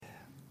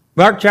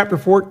Mark chapter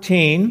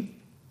 14,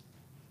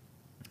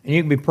 and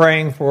you can be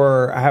praying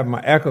for, I have my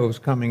echoes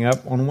coming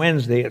up on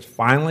Wednesday. It's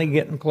finally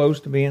getting close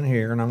to being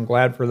here, and I'm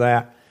glad for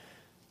that.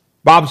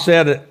 Bob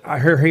said,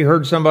 he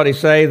heard somebody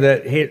say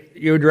that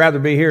you would rather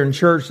be here in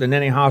church than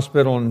any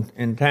hospital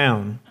in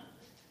town.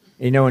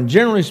 You know, and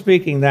generally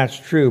speaking, that's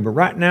true. But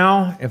right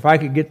now, if I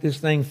could get this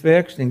thing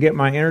fixed and get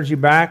my energy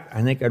back,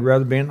 I think I'd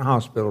rather be in the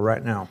hospital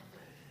right now.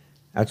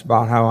 That's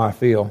about how I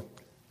feel.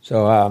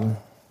 So,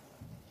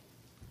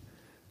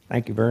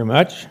 thank you very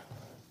much,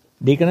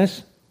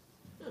 Deaconess.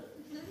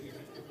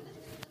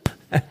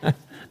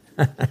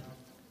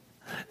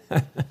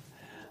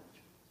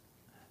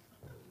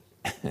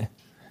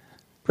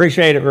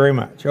 Appreciate it very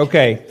much.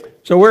 Okay,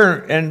 so we're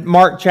in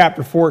Mark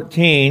chapter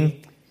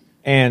 14,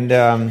 and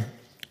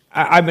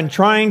I've been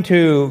trying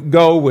to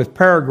go with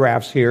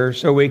paragraphs here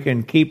so we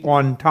can keep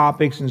on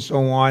topics and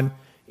so on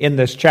in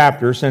this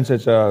chapter, since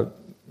it's a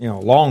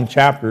long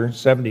chapter,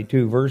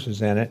 72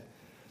 verses in it.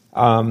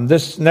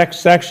 This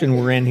next section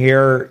we're in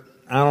here,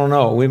 I don't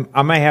know.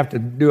 I may have to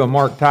do a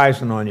Mark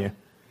Tyson on you.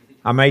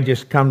 I may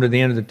just come to the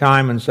end of the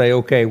time and say,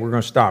 okay, we're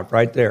going to stop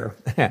right there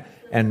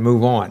and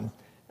move on.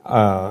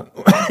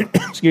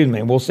 Excuse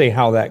me. We'll see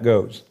how that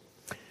goes.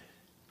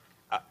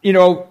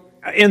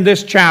 In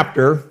this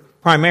chapter,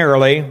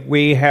 primarily,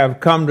 we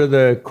have come to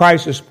the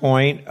crisis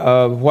point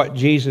of what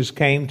Jesus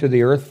came to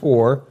the earth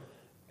for,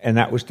 and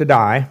that was to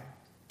die.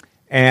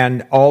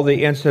 And all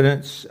the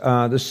incidents,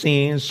 the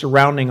scenes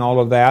surrounding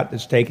all of that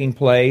that's taking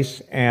place.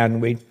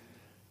 And we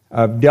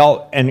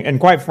dealt, and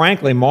quite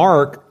frankly,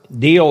 Mark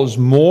deals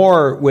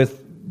more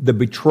with the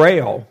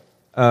betrayal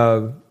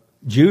of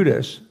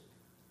Judas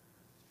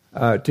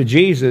to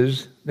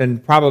Jesus than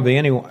probably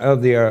any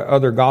of the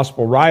other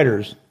gospel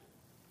writers.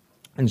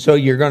 And so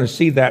you're going to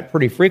see that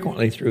pretty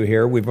frequently through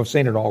here. We've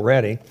seen it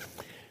already.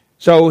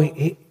 So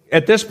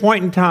at this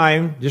point in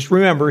time, just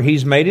remember,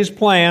 he's made his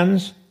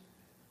plans.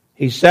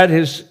 He set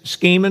his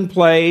scheme in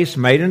place,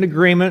 made an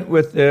agreement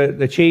with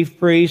the chief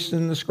priests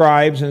and the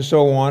scribes and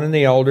so on and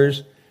the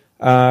elders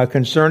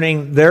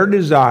concerning their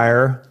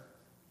desire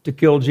to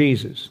kill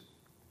Jesus.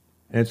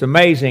 And it's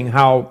amazing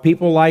how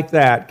people like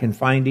that can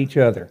find each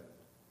other.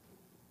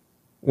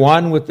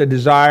 One with the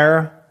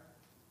desire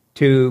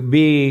to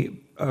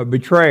be a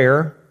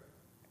betrayer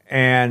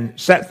and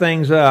set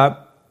things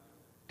up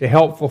to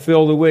help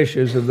fulfill the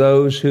wishes of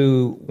those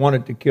who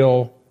wanted to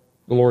kill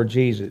the Lord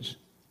Jesus.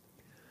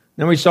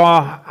 Then we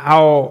saw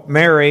how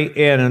Mary,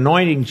 in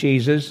anointing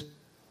Jesus,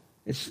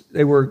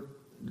 they were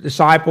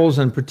disciples,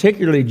 and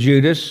particularly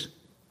Judas,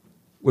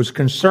 was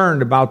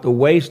concerned about the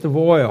waste of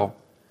oil.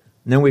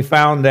 And then we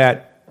found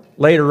that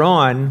later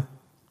on,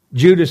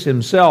 Judas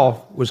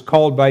himself was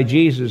called by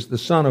Jesus the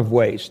son of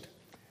waste,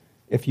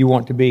 if you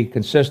want to be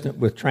consistent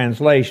with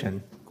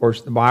translation. Of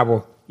course, the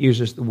Bible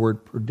uses the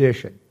word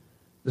perdition,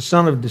 the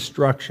son of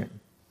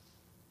destruction.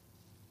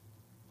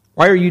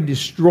 Why are you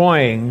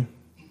destroying,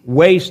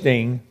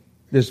 wasting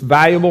this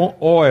valuable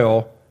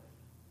oil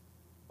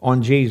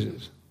on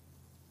Jesus?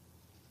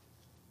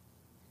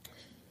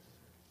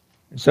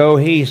 And so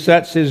he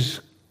sets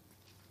his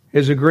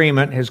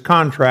agreement, his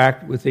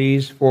contract with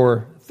these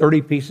for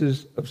 30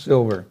 pieces of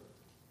silver.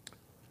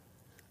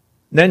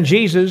 Then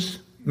Jesus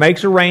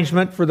makes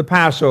arrangement for the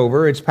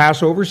Passover. It's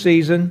Passover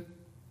season.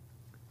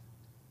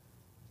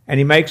 And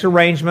he makes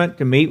arrangement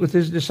to meet with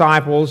his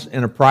disciples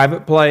in a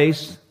private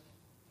place.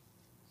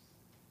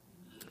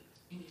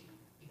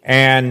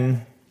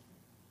 And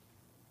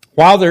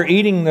while they're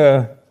eating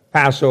the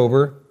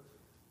Passover,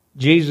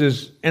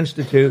 Jesus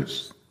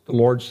institutes the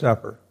Lord's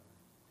Supper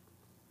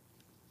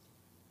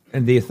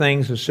and the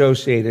things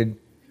associated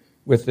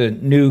with the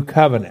new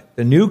covenant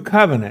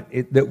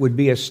that would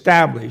be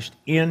established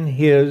in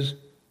his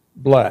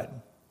blood.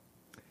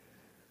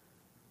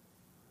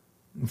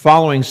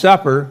 Following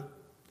supper,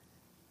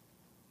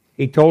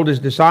 he told his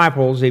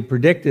disciples, he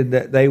predicted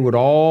that they would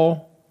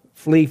all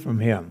flee from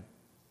him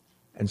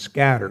and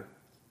scatter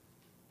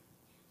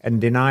and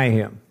deny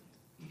him.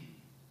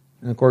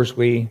 And of course,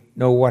 we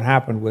know what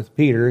happened with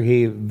Peter.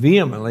 He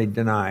vehemently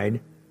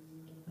denied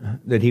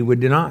that he would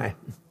deny.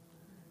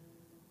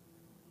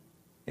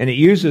 And it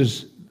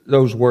uses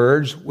those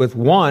words with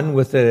one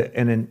with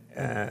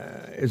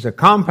as a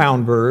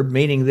compound verb,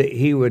 meaning that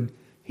he would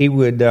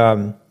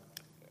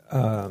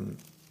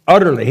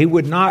utterly, he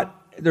would not.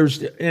 There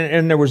was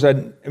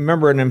an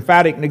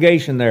emphatic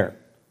negation there,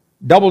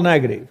 double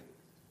negative.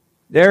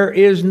 There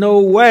is no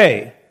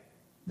way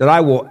that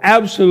I will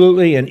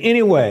absolutely in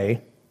any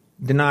way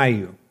deny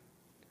you.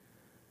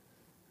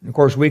 And of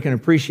course, we can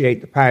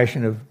appreciate the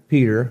passion of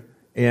Peter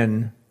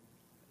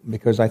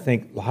because I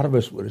think a lot of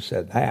us would have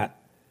said that.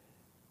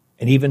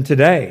 And even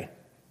today,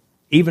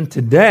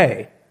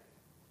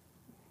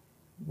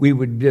 we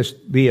would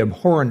just be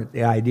abhorrent at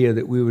the idea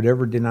that we would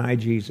ever deny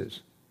Jesus.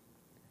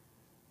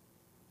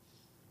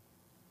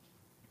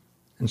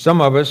 And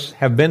some of us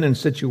have been in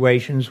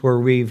situations where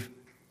we've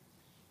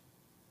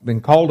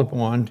been called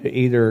upon to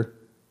either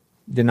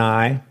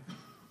deny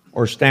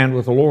or stand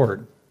with the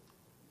Lord.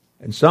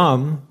 And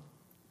some,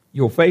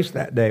 you'll face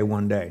that day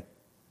one day.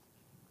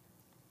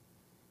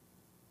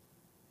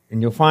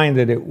 And you'll find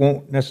that it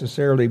won't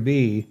necessarily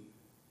be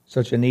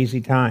such an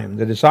easy time.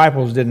 The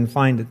disciples didn't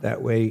find it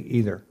that way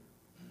either.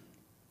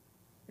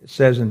 It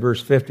says in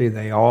verse 50,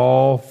 they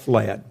all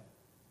fled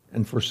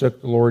and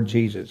forsook the Lord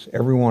Jesus,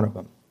 every one of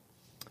them.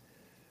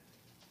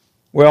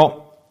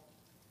 Well,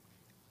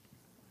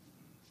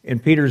 in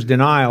Peter's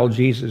denial,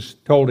 Jesus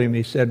told him,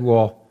 he said,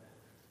 well,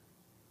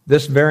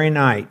 this very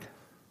night,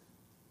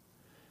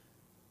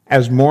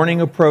 as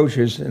morning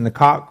approaches and the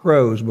cock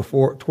crows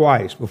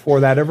twice,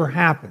 before that ever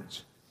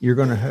happens, you're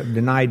going to have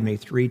denied me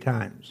 3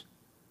 times.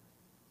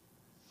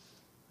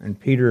 And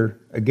Peter,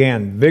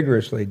 again,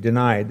 vigorously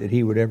denied that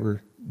he would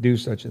ever do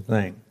such a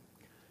thing.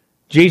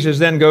 Jesus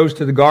then goes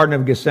to the Garden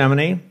of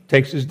Gethsemane,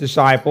 takes his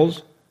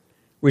disciples.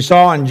 We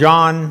saw in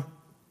John's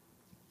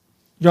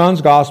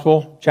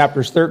Gospel,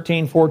 chapters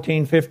 13,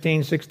 14,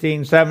 15,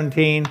 16,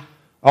 17,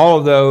 all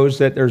of those,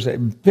 that there's a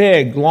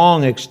big,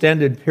 long,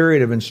 extended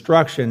period of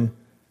instruction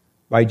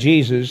by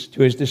Jesus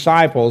to his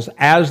disciples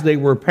as they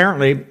were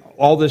apparently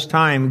all this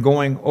time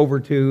going over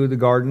to the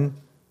Garden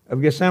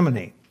of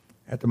Gethsemane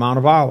at the Mount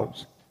of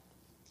Olives.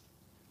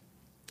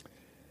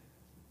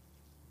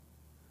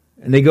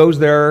 And he goes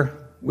there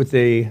with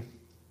the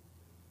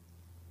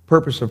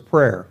purpose of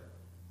prayer,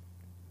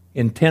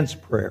 intense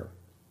prayer.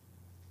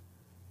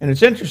 And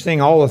it's interesting,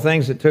 all the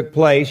things that took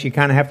place. You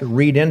kind of have to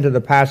read into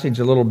the passage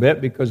a little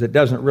bit because it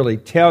doesn't really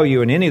tell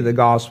you in any of the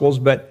Gospels.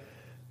 But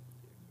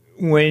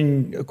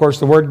when, of course,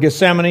 the word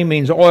Gethsemane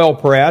means oil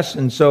press,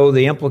 and so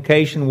the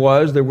implication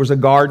was there was a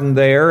garden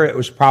there. It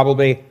was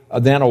probably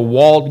then a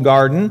walled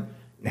garden.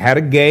 It had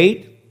a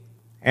gate,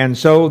 and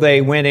so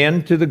they went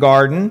into the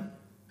garden,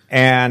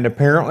 and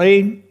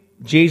apparently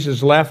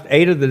Jesus left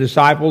 8 of the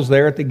disciples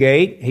there at the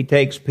gate. He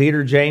takes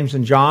Peter, James,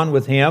 and John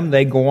with him.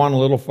 They go on a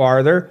little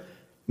farther,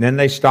 and then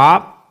they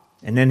stop,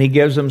 and then he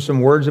gives them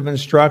some words of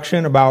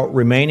instruction about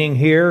remaining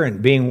here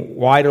and being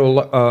wide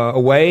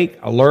awake,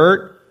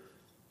 alert.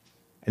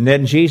 And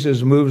then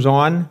Jesus moves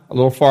on a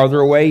little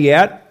farther away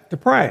yet to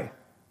pray.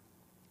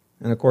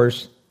 And of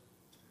course,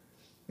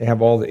 they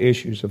have all the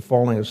issues of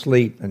falling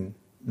asleep and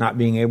not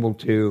being able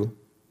to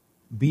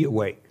be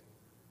awake.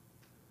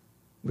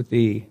 With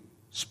the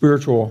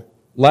spiritual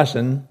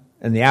lesson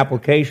and the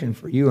application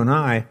for you and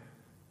I,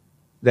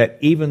 that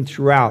even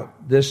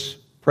throughout this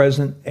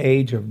present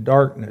age of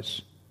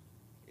darkness,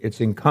 it's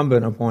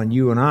incumbent upon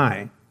you and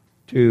I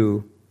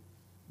to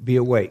be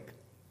awake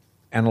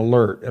and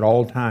alert at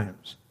all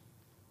times.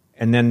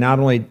 And then not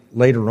only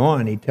later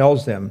on, he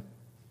tells them,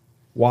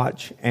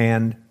 watch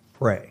and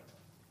pray.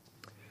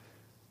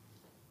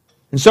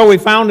 And so we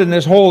found in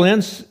this whole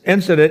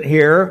incident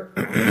here,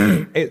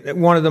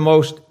 one of the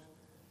most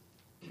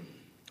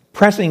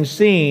pressing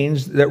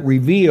scenes that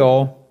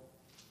reveal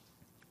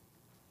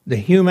the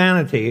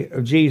humanity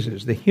of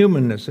Jesus, the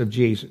humanness of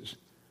Jesus.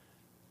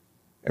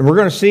 And we're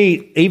going to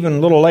see even a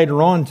little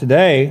later on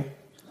today,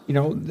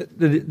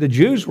 the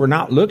Jews were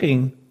not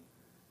looking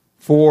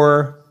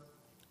for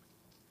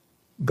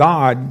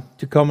God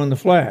to come in the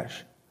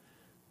flesh.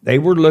 They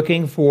were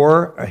looking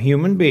for a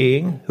human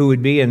being who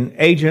would be an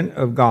agent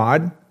of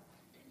God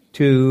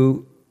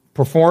to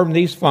perform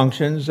these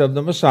functions of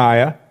the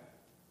Messiah,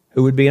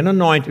 who would be an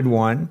anointed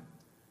one,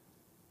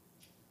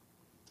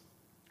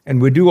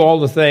 and would do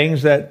all the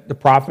things that the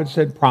prophets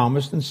had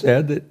promised and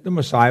said that the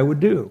Messiah would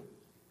do.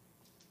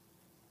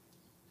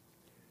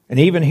 And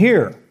even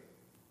here,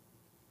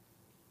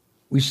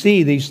 we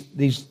see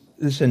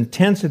this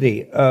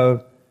intensity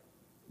of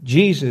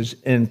Jesus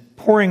in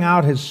pouring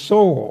out his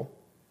soul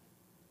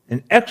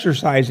and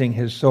exercising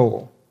his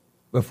soul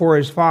before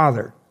his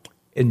Father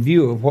in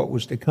view of what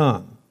was to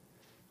come.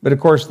 But of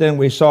course, then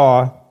we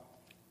saw,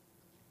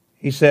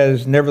 he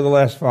says,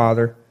 nevertheless,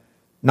 Father,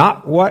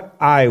 not what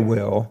I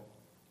will,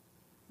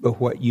 but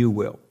what you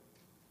will.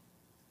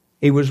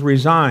 He was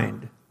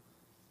resigned,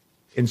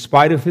 in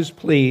spite of his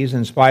pleas,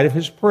 in spite of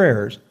his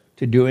prayers,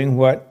 to doing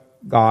what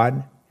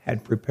God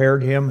had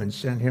prepared him and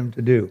sent him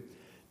to do.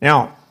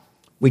 Now,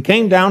 we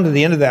came down to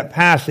the end of that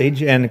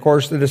passage, and of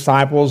course the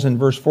disciples in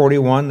verse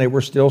 41, they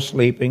were still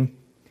sleeping.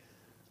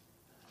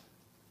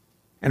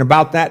 And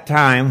about that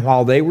time,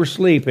 while they were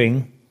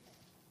sleeping,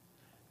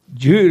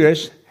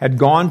 Judas had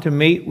gone to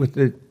meet with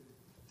the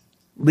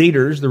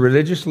leaders, the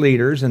religious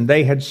leaders, and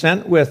they had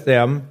sent with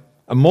them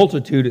a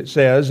multitude, it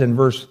says in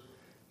verse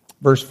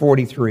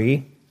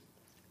 43,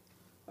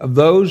 of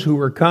those who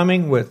were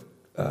coming with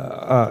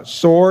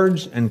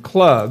swords and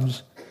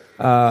clubs,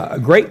 a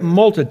great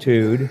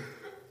multitude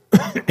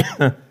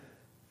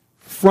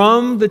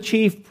from the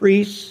chief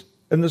priests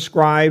and the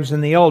scribes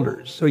and the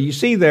elders. So you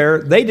see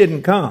there, they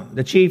didn't come.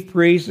 The chief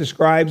priests, the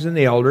scribes, and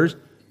the elders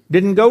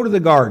didn't go to the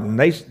garden.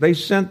 They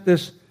sent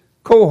this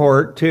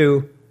cohort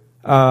to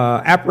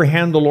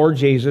apprehend the Lord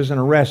Jesus and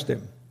arrest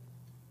him,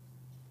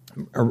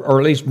 or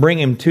at least bring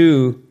him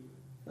to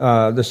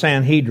the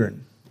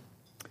Sanhedrin.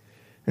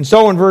 And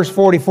so in verse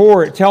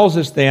 44, it tells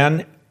us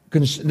then,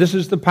 this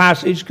is the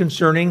passage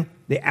concerning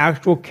the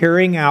actual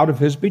carrying out of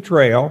his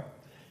betrayal.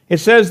 It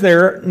says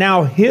there,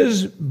 now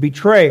his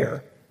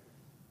betrayer,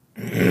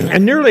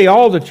 And nearly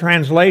all the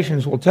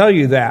translations will tell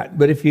you that.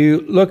 But if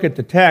you look at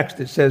the text,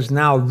 it says,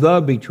 now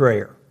the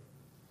betrayer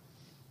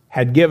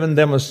had given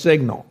them a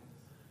signal.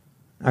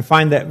 I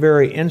find that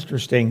very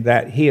interesting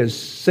that he is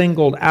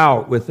singled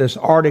out with this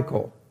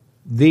article,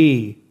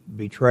 the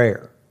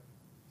betrayer.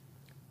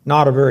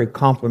 Not a very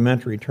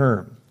complimentary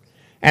term.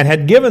 And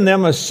had given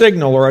them a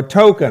signal or a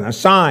token, a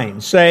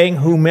sign, saying,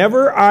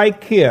 whomever I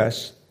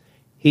kiss,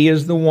 he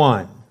is the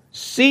one.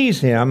 Seize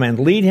him and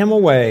lead him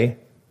away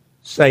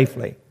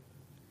safely.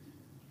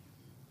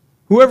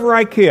 Whoever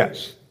I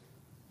kiss.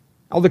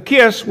 Now, the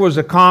kiss was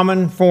a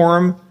common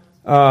form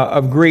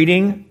of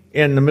greeting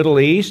in the Middle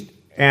East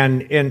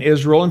and in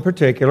Israel in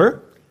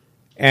particular.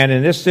 And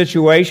in this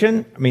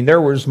situation, I mean, there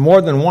was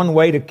more than one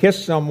way to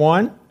kiss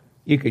someone.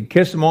 You could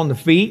kiss them on the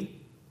feet.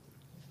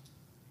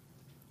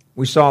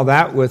 We saw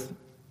that with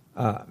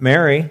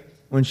Mary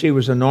when she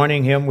was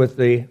anointing him with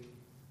the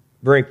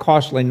very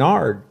costly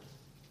nard.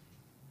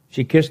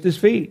 She kissed his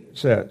feet, it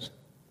says.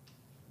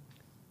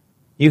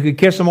 You could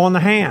kiss him on the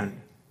hand.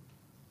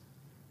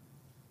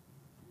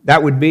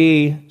 That would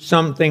be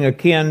something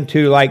akin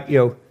to like,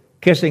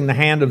 kissing the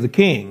hand of the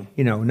king.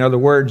 In other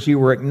words, you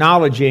were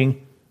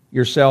acknowledging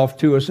yourself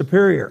to a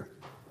superior.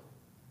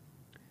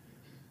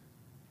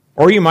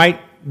 Or you might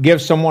give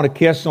someone a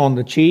kiss on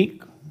the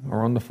cheek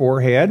or on the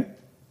forehead.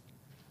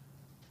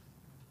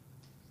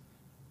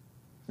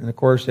 And of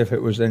course, if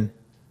it was an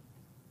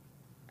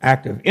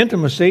act of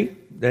intimacy,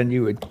 then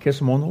you would kiss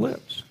them on the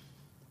lips.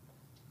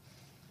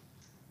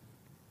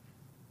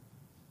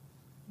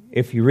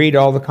 If you read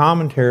all the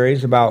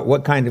commentaries about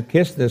what kind of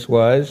kiss this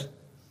was,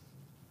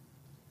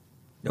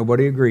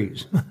 nobody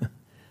agrees.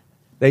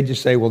 They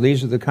just say, well,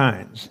 these are the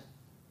kinds.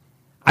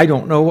 I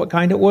don't know what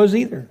kind it was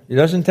either. It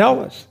doesn't tell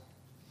us.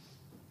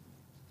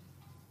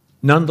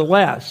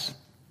 Nonetheless,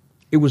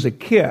 it was a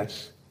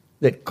kiss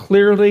that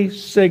clearly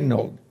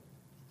signaled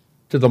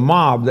to the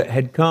mob that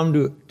had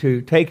come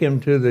to take him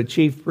to the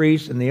chief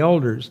priests and the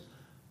elders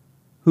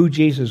who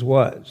Jesus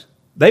was.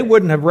 They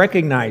wouldn't have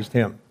recognized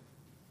him.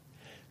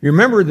 You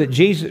remember that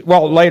Jesus,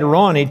 later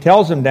on, he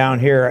tells them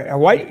down here,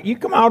 why you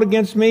come out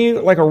against me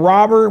like a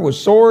robber with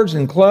swords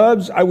and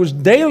clubs? I was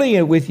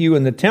daily with you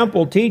in the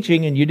temple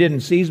teaching, and you didn't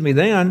seize me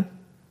then.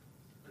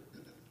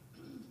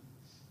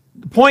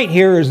 The point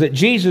here is that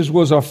Jesus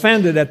was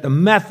offended at the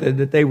method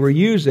that they were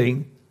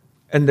using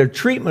and their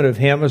treatment of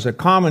him as a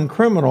common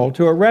criminal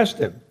to arrest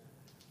him.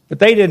 But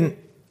they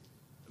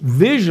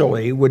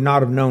would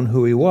not have known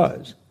who he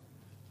was.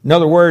 In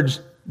other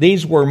words,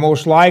 these were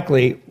most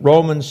likely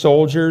Roman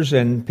soldiers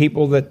and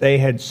people that they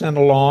had sent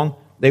along.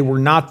 They were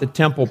not the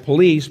temple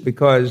police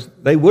because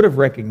they would have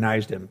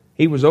recognized him.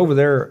 He was over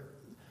there,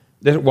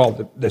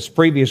 this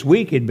previous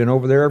week he'd been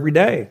over there every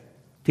day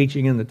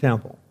teaching in the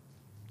temple.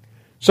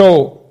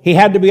 So he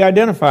had to be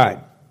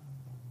identified.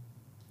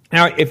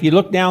 Now, if you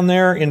look down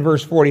there in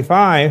verse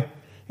 45,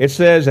 it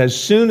says, as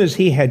soon as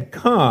he had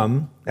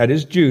come, that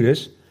is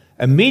Judas,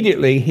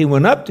 immediately he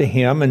went up to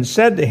him and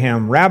said to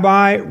him,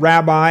 Rabbi,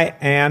 Rabbi,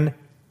 and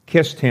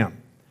kissed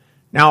him.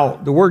 Now,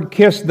 the word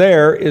kiss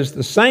there is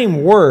the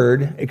same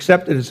word,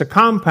 except that it's a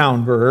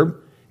compound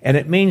verb, and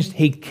it means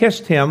he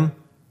kissed him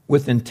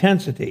with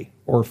intensity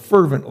or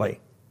fervently.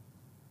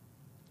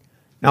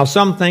 Now,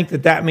 some think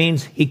that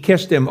means he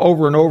kissed him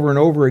over and over and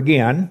over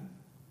again,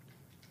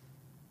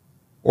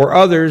 or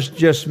others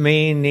just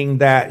meaning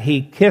that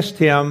he kissed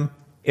him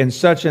in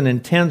such an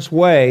intense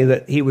way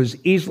that he was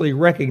easily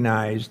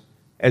recognized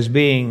as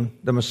being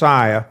the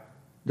Messiah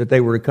that they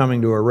were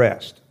coming to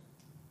arrest.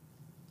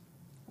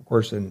 Of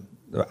course, in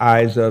the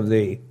eyes of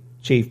the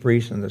chief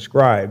priests and the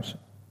scribes,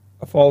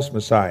 a false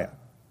Messiah.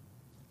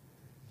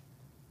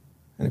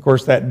 And of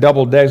course, that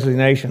double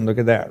designation, look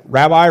at that.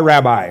 Rabbi,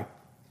 Rabbi.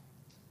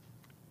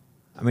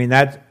 I mean,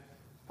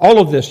 all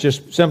of this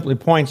just simply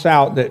points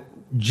out that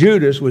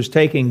Judas was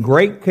taking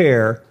great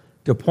care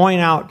to point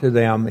out to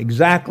them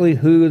exactly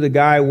who the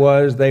guy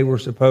was they were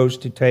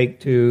supposed to take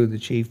to the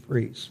chief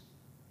priests.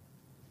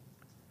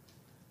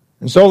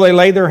 And so they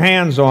laid their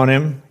hands on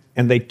him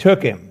and they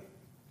took him,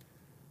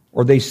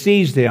 or they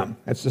seized him.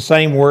 That's the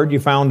same word you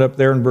found up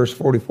there in verse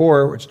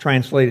 44, where it's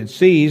translated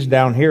seized.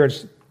 Down here,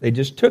 they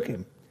just took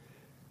him.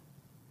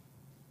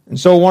 And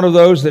so one of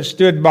those that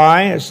stood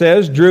by, it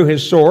says, drew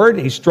his sword.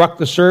 He struck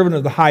the servant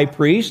of the high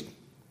priest,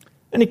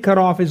 and he cut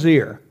off his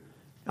ear.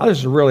 Now, this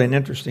is really an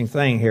interesting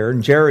thing here,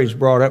 and Jerry's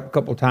brought up a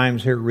couple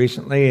times here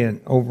recently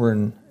and over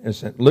in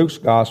Luke's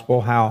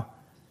gospel how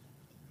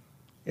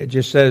it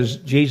just says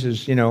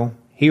Jesus,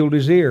 healed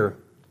his ear.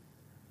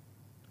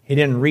 He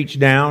didn't reach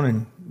down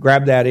and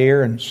grab that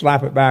ear and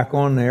slap it back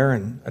on there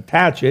and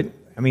attach it.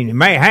 I mean, he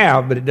may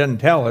have, but it doesn't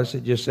tell us.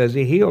 It just says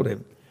he healed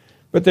him.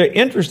 But the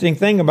interesting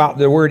thing about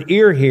the word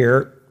ear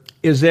here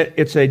is that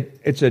it's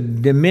a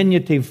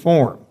diminutive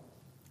form.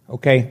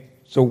 Okay?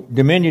 So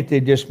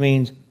diminutive just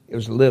means it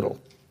was little.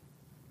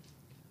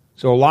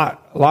 So a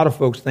lot of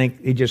folks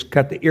think he just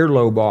cut the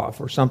earlobe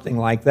off or something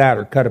like that,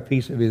 or cut a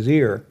piece of his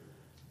ear,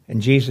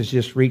 and Jesus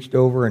just reached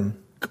over and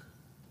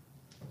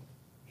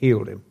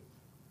healed him.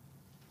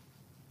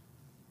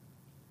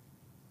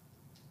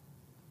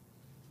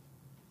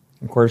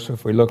 Of course,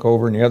 if we look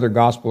over in the other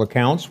gospel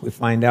accounts, we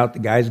find out the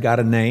guy's got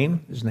a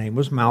name. His name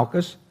was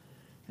Malchus.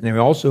 And then we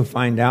also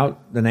find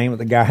out the name of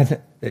the guy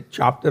that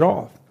chopped it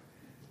off.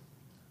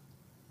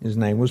 His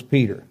name was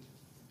Peter.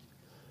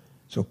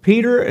 So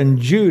Peter and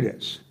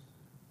Judas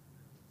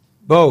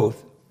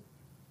both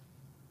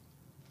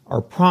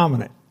are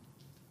prominent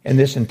in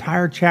this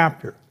entire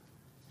chapter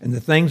and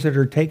the things that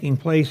are taking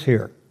place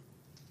here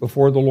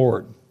before the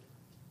Lord.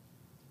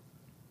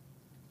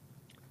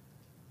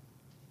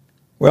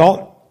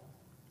 Well,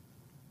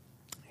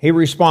 he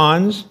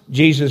responds,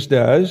 Jesus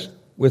does,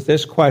 with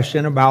this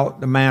question about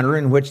the manner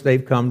in which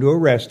they've come to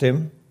arrest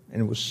him,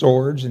 and it was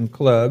swords and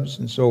clubs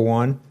and so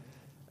on.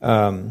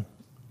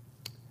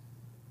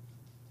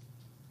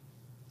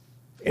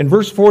 In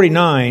verse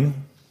 49,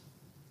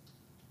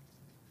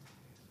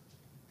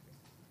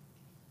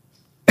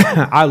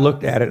 I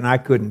looked at it and I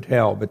couldn't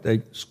tell, but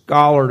the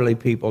scholarly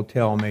people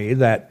tell me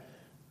that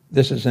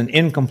this is an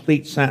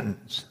incomplete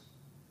sentence.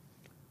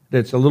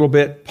 That's a little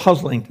bit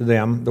puzzling to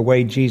them, the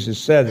way Jesus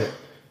said it.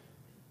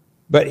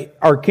 But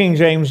our King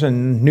James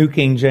and New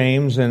King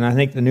James, and I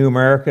think the New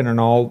American and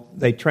all,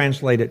 they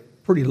translate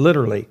it pretty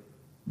literally.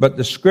 But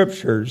the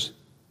Scriptures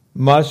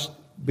must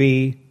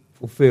be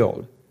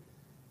fulfilled.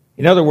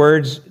 In other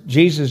words,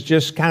 Jesus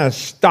just kind of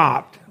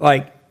stopped,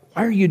 like,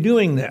 why are you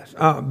doing this?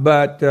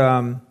 But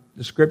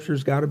the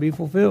Scripture's got to be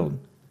fulfilled.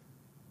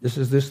 This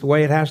is the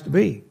way it has to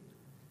be.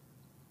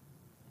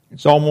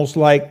 It's almost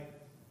like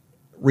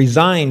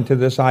resigned to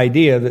this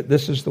idea that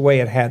this is the way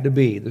it had to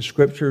be. The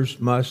Scriptures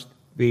must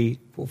be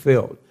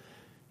fulfilled.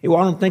 I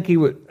don't think he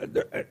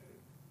would,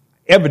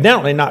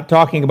 evidently not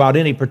talking about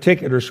any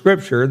particular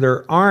Scripture.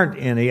 There aren't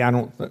any,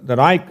 that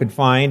I could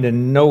find,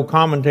 and no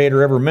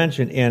commentator ever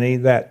mentioned any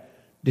that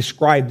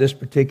describe this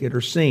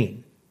particular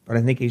scene. But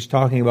I think he's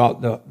talking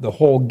about the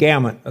whole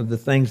gamut of the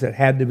things that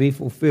had to be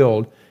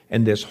fulfilled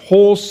in this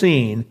whole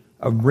scene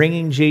of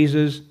bringing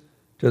Jesus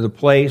to the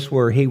place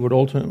where he would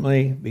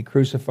ultimately be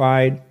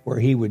crucified, where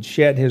he would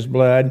shed his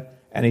blood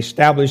and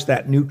establish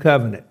that new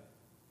covenant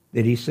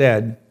that he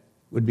said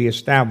would be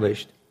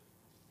established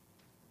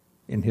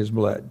in his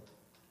blood.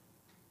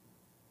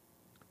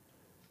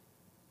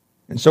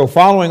 And so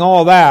following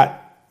all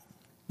that,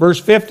 verse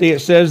 50, it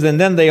says, And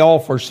then they all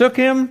forsook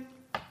him,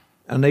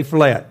 and they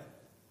fled.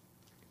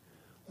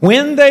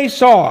 When they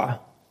saw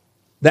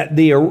that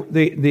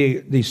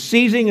the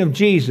seizing of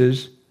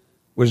Jesus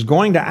was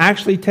going to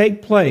actually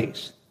take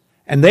place,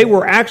 and they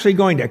were actually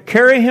going to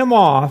carry him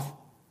off,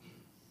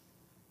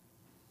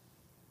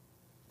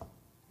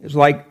 it's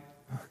like,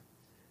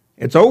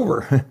 it's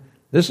over.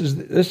 This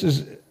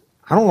is,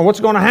 I don't know what's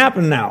going to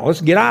happen now.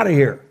 Let's get out of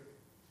here.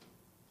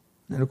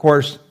 And of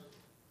course,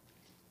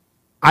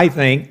 I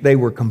think they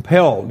were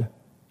compelled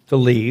to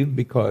leave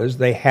because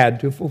they had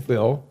to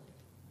fulfill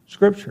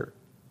Scripture.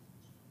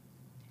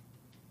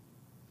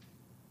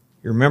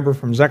 You remember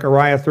from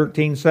Zechariah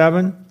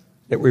 13:7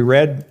 that we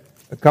read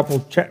a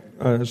couple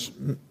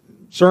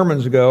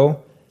sermons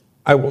ago,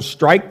 I will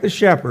strike the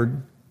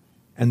shepherd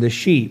and the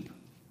sheep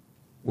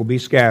will be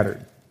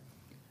scattered.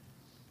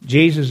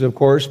 Jesus, of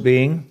course,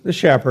 being the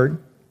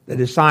shepherd, the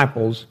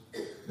disciples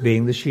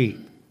being the sheep.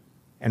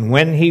 And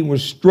when he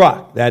was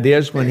struck, that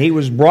is, when he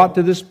was brought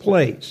to this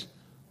place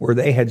where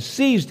they had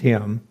seized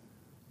him,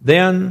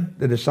 then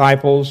the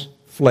disciples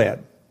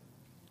fled.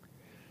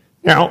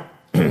 Now,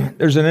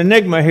 there's an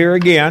enigma here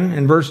again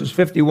in verses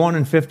 51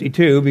 and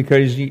 52,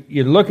 because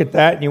you look at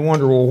that and you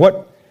wonder,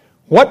 well,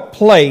 what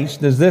place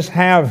does this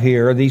have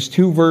here, these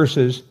two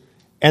verses?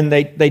 And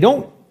they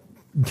don't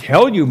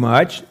tell you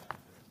much.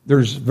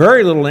 There's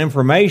very little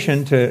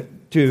information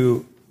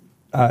to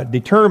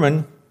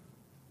determine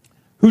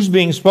who's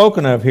being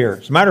spoken of here.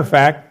 As a matter of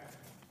fact,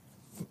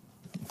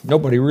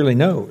 nobody really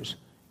knows.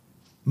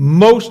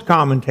 Most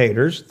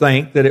commentators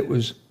think that it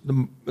was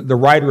the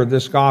writer of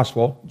this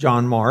gospel,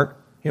 John Mark,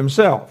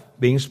 himself,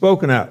 being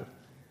spoken of.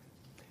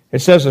 It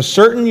says, a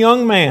certain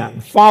young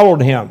man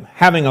followed him,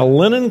 having a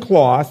linen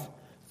cloth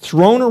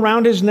thrown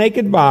around his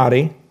naked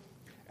body,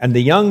 and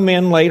the young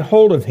men laid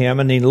hold of him,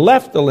 and he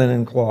left the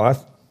linen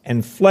cloth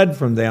and fled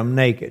from them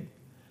naked.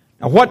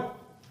 Now, what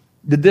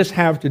did this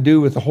have to do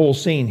with the whole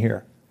scene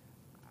here?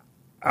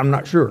 I'm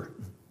not sure.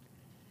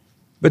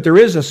 But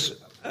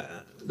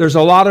there's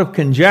a lot of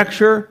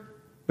conjecture,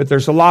 but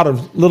there's a lot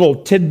of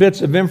little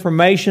tidbits of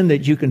information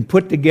that you can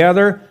put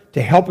together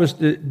to help us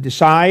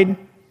decide.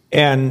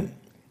 And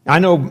I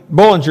know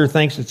Bullinger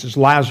thinks it's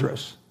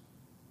Lazarus.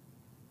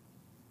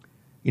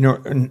 You know,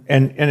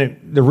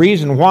 the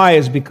reason why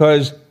is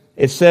because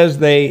it says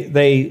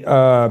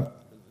the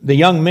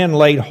young men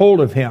laid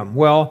hold of him.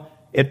 Well,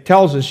 it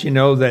tells us,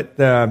 that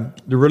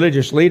the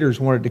religious leaders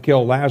wanted to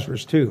kill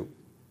Lazarus too.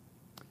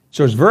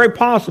 So it's very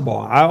possible.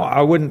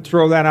 I wouldn't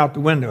throw that out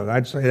the window.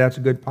 I'd say that's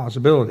a good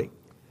possibility.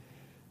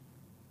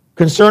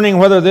 Concerning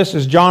whether this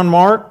is John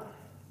Mark,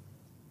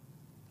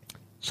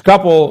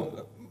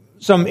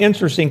 some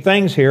interesting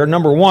things here.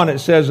 Number one, it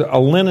says a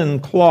linen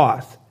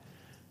cloth.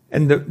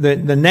 And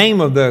the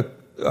name of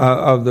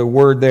the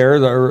word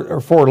there,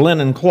 or for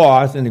linen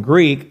cloth in the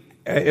Greek,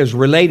 is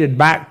related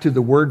back to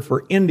the word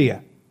for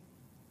India.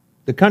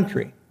 the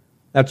country.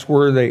 That's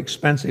where the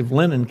expensive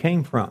linen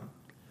came from.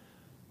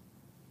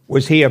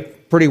 Was he a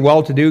pretty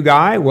well-to-do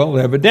guy? Well,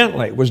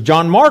 evidently. Was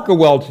John Mark a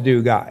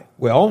well-to-do guy?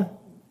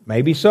 Well,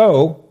 maybe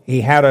so.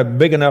 He had a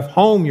big enough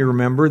home, you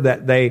remember,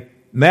 that they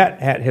met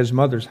at his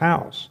mother's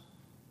house,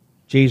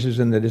 Jesus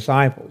and the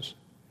disciples.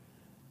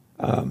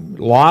 A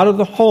lot of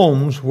the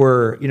homes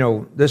were,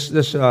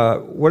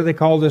 what do they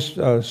call this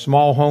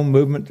small home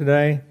movement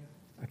today?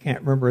 I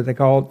can't remember what they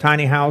call it,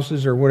 tiny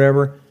houses or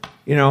whatever.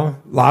 A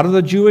lot of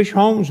the Jewish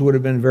homes would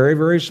have been very,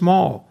 very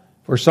small.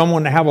 For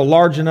someone to have a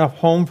large enough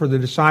home for the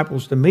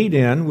disciples to meet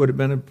in would have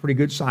been a pretty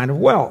good sign of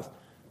wealth.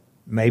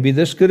 Maybe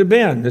this could have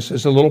been. This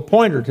is a little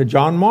pointer to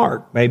John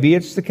Mark. Maybe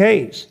it's the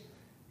case.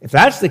 If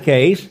that's the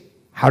case,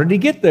 how did he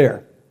get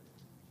there?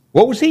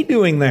 What was he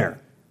doing there?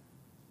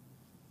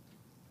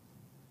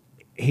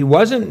 He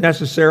wasn't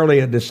necessarily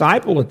a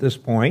disciple at this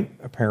point,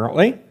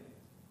 apparently,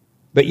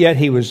 but yet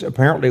he was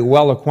apparently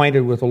well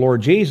acquainted with the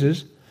Lord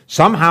Jesus.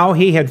 Somehow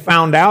he had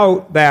found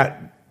out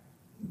that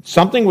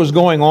something was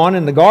going on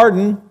in the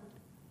garden,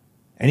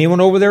 and he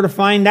went over there to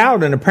find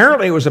out, and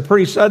apparently it was a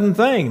pretty sudden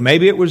thing.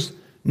 Maybe it was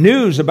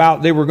news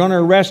about they were going to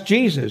arrest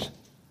Jesus.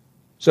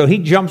 So he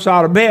jumps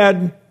out of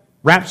bed,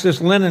 wraps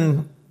this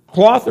linen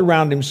cloth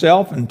around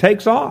himself, and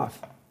takes off.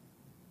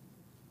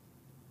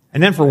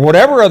 And then for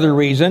whatever other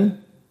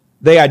reason,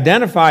 they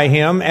identify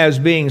him as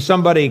being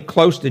somebody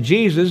close to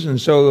Jesus, and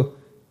so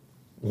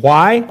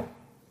why?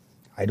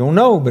 I don't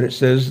know, but it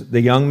says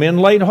the young men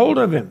laid hold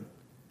of him,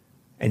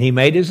 and he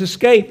made his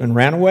escape and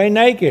ran away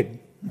naked.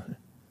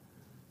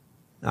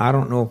 Now, I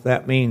don't know if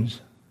that means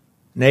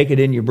naked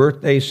in your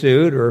birthday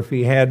suit or if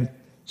he had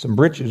some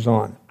breeches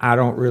on. I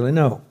don't really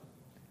know.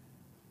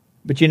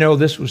 But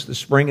this was the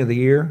spring of the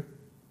year,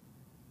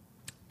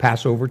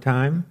 Passover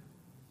time.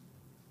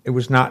 It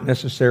was not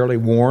necessarily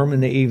warm in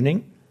the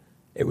evening.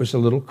 It was a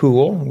little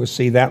cool. We'll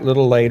see that a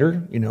little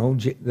later.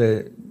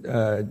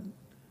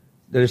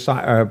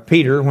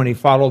 Peter, when he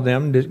followed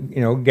them,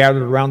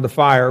 gathered around the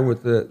fire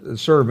with the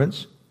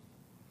servants.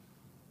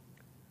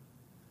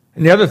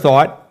 And the other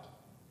thought,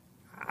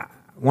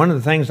 one of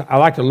the things, I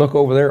like to look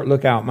over there at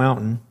Lookout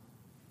Mountain.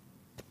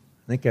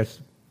 I think that's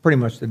pretty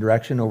much the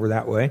direction over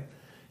that way.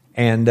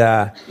 And,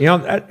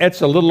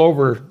 that's a little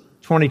over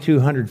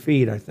 2,200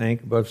 feet, I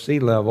think, above sea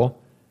level.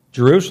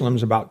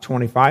 Jerusalem's about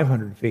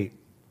 2,500 feet.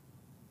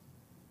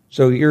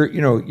 So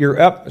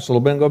you're up. It's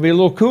going to be a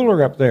little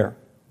cooler up there.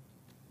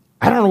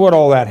 I don't know what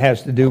all that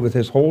has to do with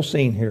this whole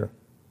scene here.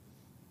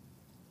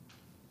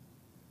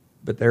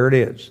 But there it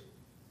is.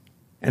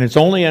 And it's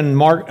only in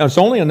Mark, it's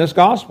only in this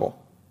gospel.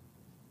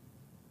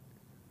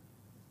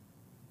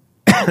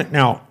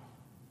 Now,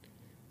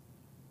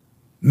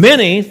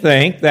 many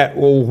think that,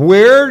 well,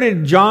 where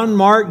did John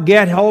Mark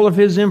get hold of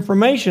his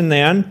information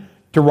then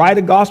to write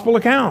a gospel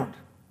account?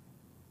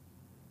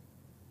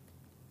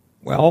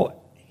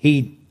 Well,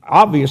 he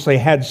obviously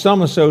had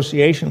some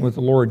association with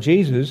the Lord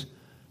Jesus.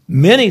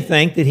 Many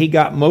think that he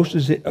got most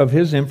of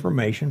his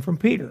information from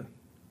Peter.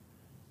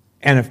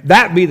 And if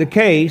that be the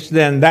case,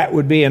 then that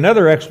would be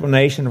another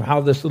explanation of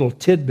how this little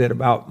tidbit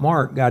about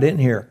Mark got in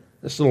here,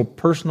 this little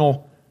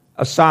personal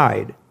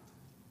aside.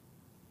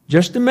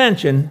 Just to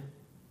mention,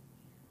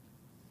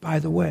 by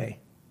the way,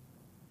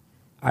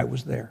 I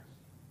was there.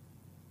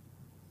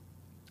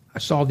 I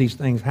saw these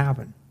things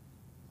happen.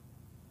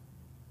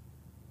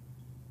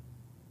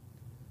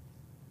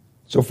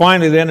 So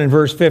finally then in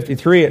verse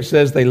 53 it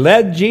says, they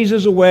led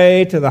Jesus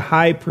away to the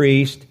high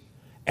priest,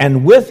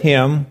 and with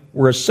him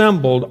were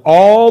assembled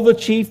all the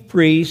chief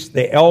priests,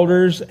 the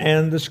elders,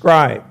 and the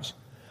scribes.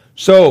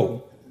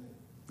 So,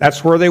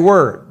 that's where they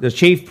were. The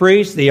chief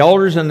priests, the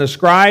elders, and the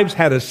scribes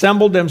had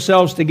assembled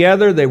themselves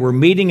together. They were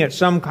meeting at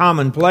some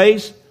common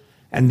place,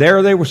 and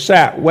there they were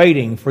sat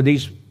waiting for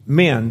these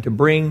men to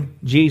bring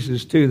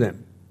Jesus to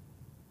them.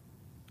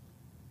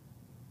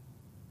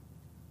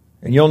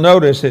 And you'll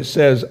notice it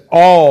says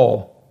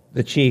all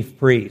the chief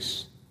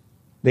priests,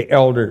 the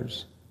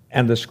elders,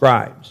 and the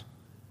scribes.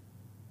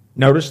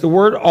 Notice the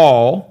word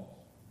all.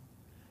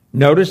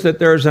 Notice that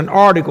there's an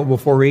article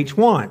before each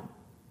one.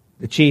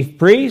 The chief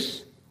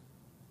priests,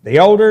 the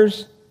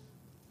elders,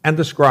 and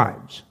the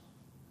scribes.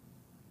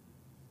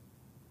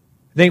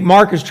 I think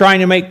Mark is trying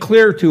to make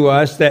clear to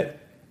us that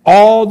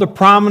all the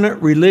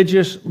prominent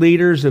religious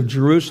leaders of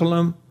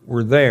Jerusalem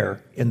were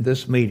there in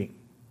this meeting.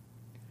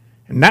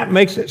 And that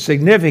makes it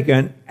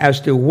significant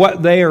as to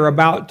what they are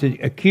about to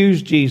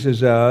accuse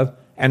Jesus of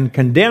and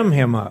condemn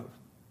him of.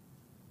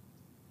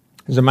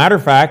 As a matter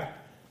of fact,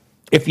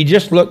 if you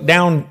just look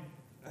down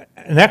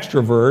an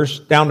extra verse,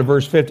 down to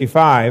verse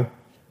 55,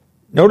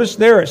 notice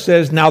there it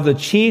says, now the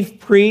chief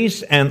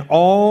priests and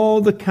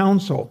all the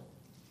council.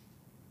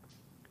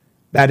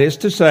 That is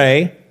to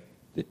say,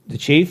 the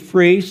chief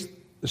priests,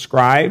 the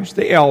scribes,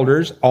 the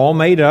elders, all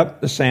made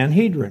up the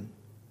Sanhedrin.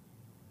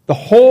 The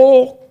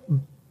whole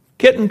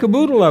kit and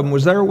caboodle of them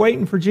was there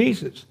waiting for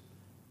Jesus.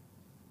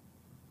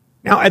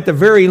 Now, at the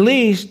very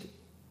least,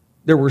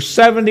 there were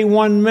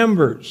 71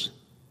 members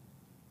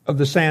of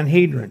the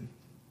Sanhedrin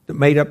that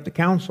made up the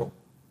council.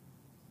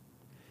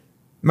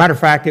 Matter of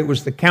fact, it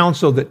was the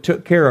council that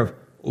took care of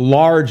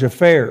large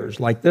affairs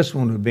like this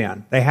one would have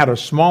been. They had a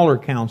smaller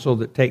council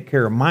that take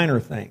care of minor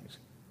things.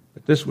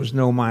 But this was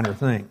no minor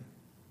thing.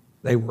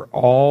 They were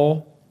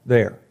all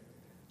there.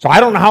 So I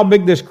don't know how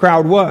big this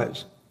crowd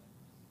was.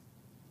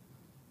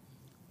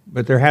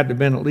 But there had to have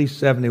been at least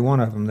 71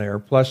 of them there,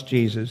 plus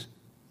Jesus.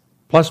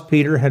 Plus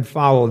Peter had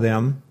followed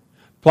them.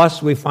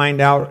 Plus we find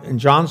out in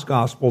John's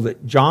gospel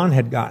that John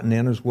had gotten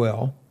in as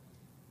well.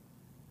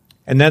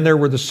 And then there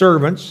were the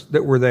servants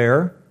that were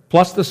there,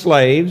 plus the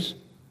slaves.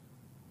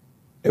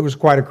 It was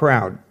quite a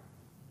crowd.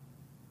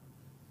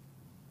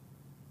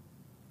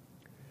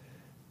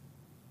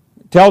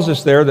 It tells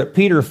us there that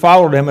Peter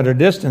followed him at a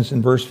distance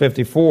in verse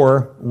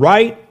 54,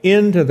 right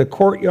into the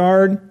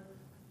courtyard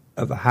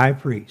of the high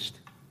priest.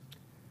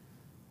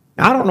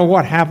 Now, I don't know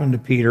what happened to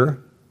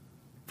Peter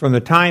from the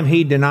time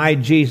he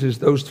denied Jesus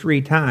those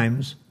 3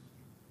 times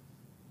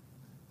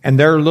and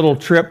their little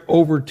trip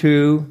over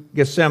to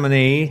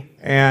Gethsemane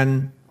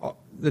and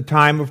the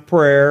time of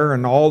prayer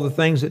and all the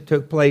things that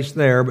took place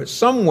there. But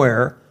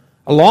somewhere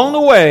along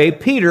the way,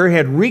 Peter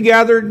had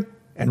regathered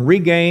and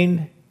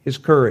regained his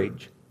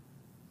courage.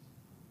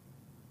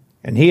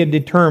 And he had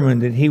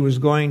determined that he was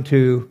going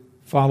to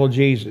follow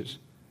Jesus.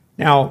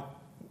 Now,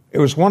 it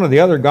was one of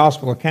the other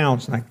gospel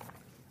accounts, and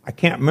I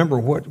can't remember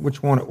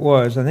which one it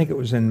was. I think it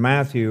was in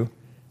Matthew,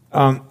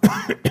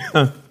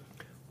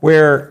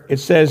 where it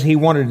says he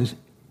wanted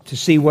to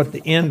see what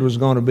the end was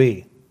going to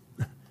be.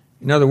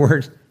 In other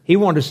words, he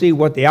wanted to see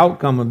what the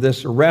outcome of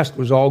this arrest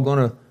was all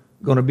going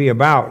to be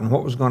about and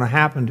what was going to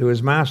happen to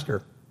his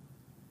master.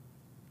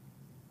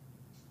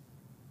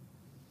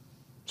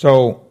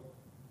 So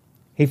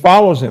he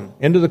follows him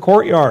into the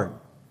courtyard.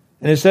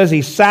 And it says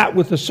he sat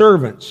with the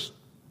servants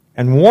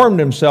and warmed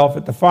himself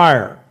at the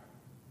fire.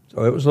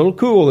 So it was a little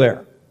cool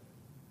there.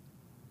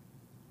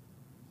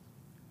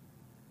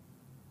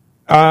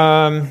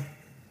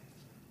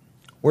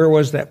 Where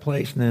was that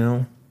place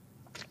now?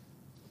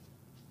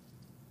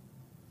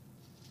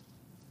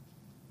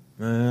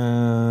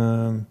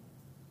 In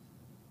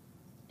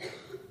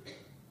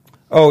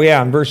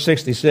verse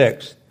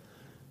 66.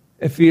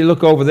 If you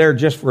look over there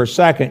just for a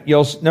second,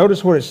 you'll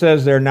notice what it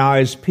says there now,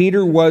 as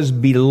Peter was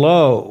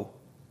below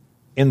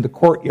in the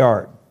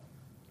courtyard.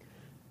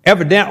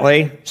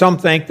 Evidently, some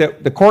think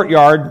that the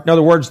courtyard, in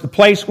other words, the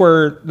place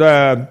where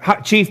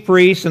the chief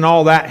priests and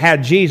all that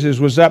had Jesus,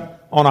 was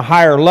up on a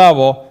higher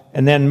level,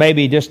 and then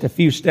maybe just a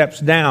few steps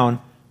down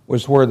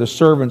was where the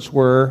servants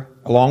were,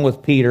 along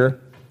with Peter,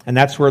 and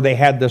that's where they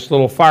had this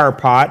little fire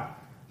pot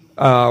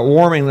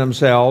warming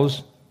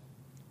themselves.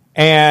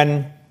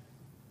 And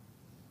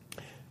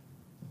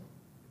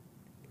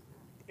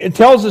it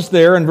tells us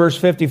there in verse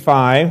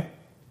 55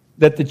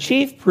 that the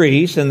chief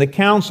priests and the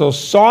council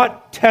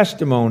sought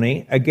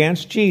testimony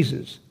against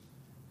Jesus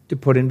to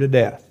put him to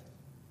death,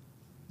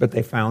 but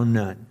they found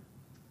none.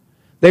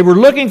 They were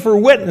looking for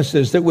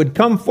witnesses that would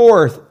come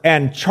forth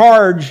and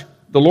charge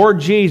the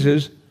Lord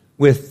Jesus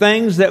with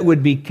things that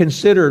would be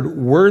considered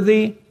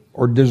worthy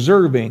or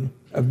deserving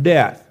of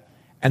death,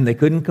 and they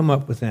couldn't come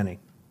up with any.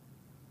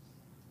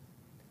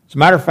 As a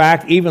matter of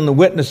fact, even the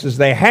witnesses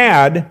they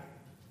had,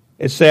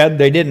 it said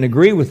they didn't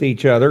agree with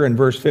each other in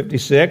verse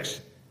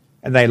 56,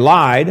 and they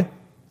lied.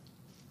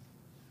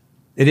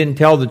 They didn't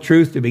tell the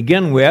truth to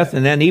begin with,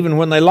 and then even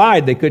when they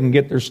lied, they couldn't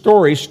get their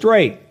story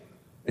straight.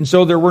 And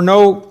so there were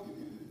no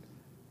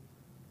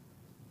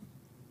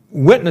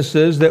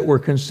witnesses that were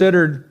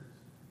considered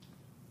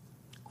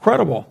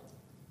credible.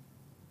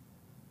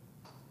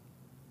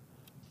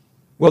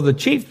 Well, the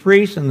chief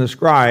priests and the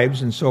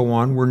scribes and so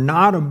on were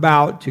not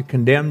about to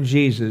condemn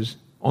Jesus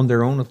on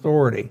their own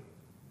authority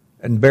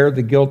and bear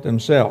the guilt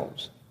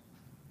themselves.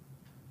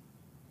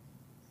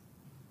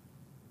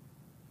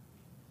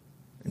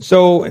 And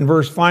so,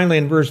 finally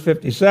in verse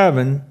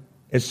 57,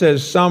 it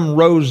says, some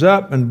rose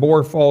up and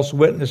bore false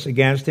witness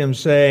against him,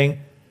 saying,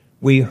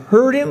 we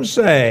heard him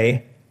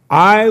say,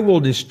 I will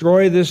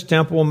destroy this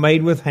temple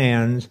made with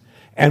hands,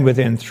 and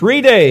within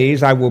 3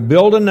 days I will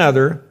build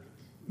another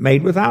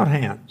made without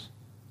hands.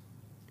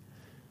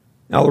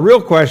 Now, the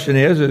real question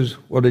is,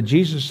 well, did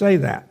Jesus say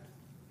that?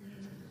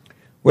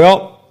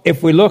 Well,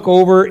 if we look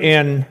over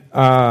in,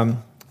 I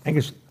think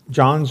it's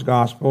John's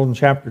Gospel in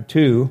chapter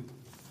 2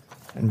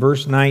 and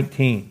verse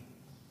 19.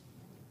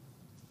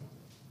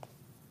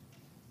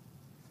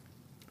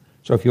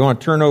 So if you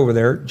want to turn over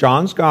there,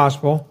 John's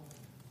Gospel,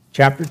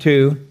 chapter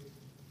 2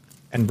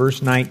 and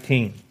verse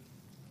 19.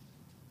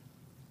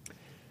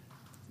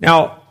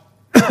 Now,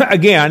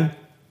 again,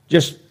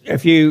 just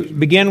if you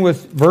begin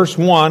with verse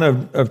 1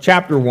 of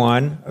chapter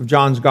 1 of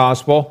John's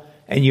Gospel,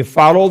 and you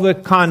follow the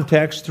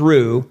context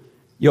through,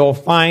 you'll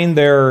find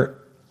they're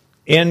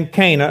in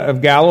Cana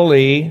of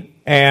Galilee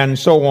and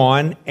so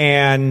on.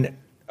 And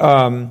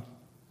then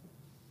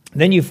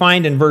you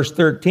find in verse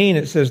 13,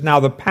 it says, now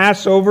the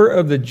Passover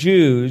of the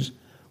Jews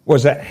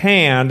was at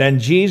hand,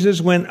 and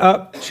Jesus went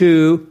up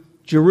to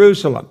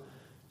Jerusalem.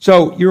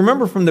 So you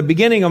remember from the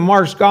beginning of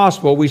Mark's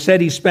Gospel, we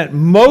said he spent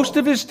most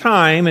of his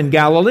time in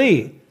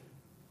Galilee.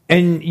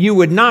 And you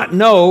would not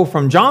know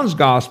from John's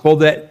Gospel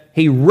that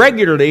he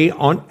regularly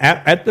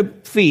at the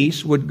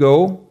feast would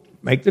go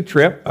make the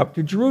trip up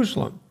to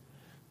Jerusalem.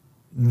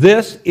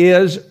 This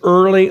is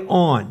early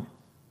on.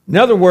 In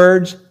other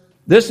words,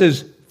 this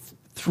is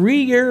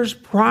 3 years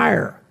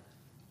prior.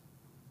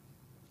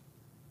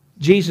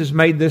 Jesus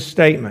made this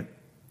statement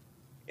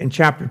in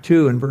chapter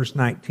 2 and verse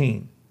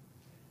 19.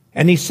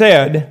 And he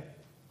said,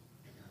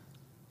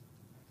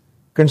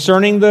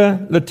 concerning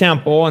the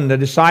temple and the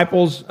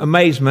disciples'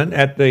 amazement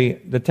at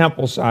the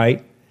temple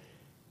site,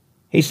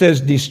 he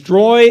says,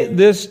 destroy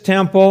this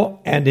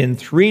temple, and in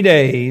 3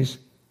 days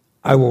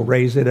I will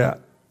raise it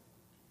up.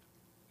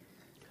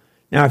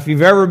 Now, if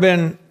you've ever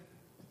been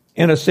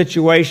in a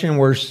situation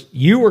where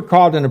you were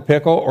caught in a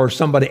pickle or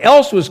somebody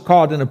else was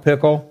caught in a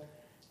pickle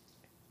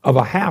of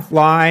a half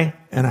lie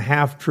and a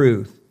half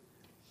truth,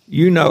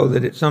 you know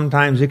that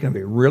sometimes it can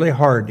be really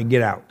hard to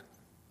get out.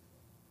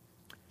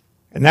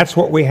 And that's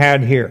what we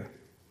had here.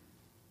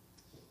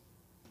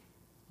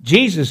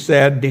 Jesus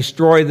said,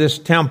 destroy this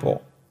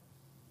temple.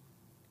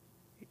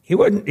 He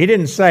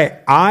didn't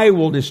say, I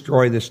will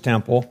destroy this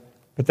temple,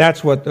 but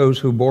that's what those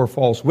who bore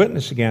false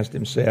witness against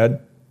him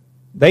said.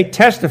 They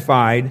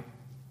testified,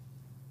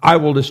 I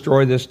will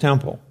destroy this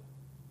temple,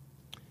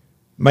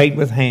 made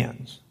with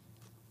hands.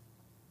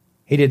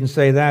 He didn't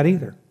say that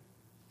either.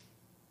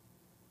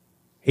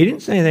 He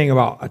didn't say anything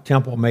about a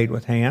temple made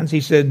with hands.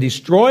 He said,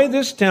 destroy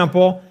this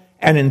temple,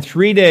 and in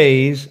 3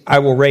 days I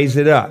will raise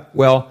it up.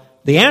 Well,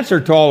 the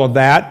answer to all of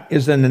that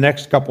is in the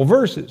next couple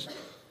verses.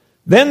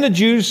 Then the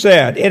Jews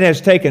said, it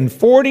has taken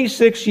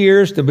 46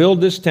 years to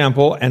build this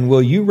temple, and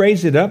will you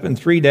raise it up in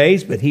 3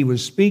 days? But he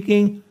was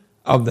speaking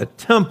of the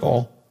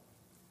temple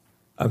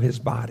of his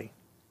body.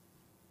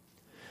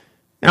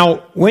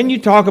 Now, when you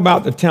talk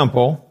about the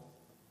temple,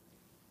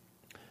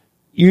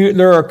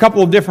 there are a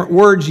couple of different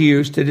words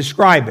used to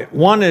describe it.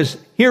 One is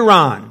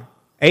hieron,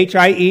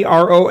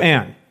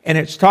 Hieron, and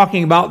it's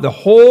talking about the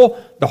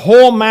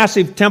whole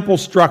massive temple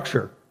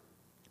structure.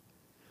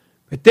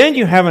 But then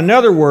you have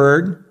another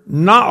word,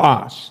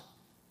 naos,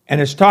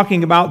 and it's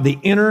talking about the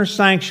inner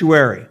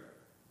sanctuary.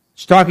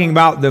 It's talking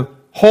about the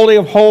Holy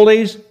of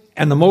Holies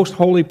and the most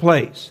holy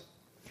place.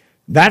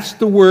 That's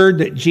the word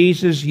that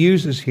Jesus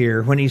uses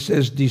here when he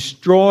says,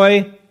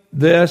 destroy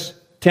this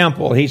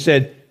temple. He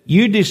said,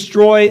 you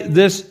destroy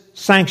this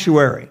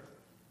sanctuary.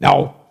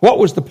 Now, what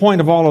was the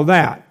point of all of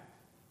that?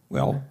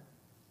 Well,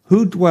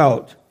 who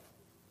dwelt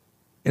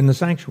in the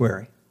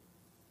sanctuary?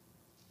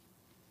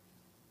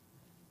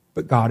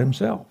 But God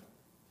himself.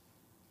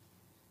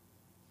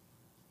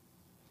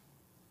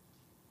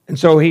 And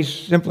so he's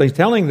simply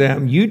telling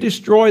them, you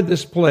destroyed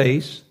this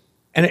place.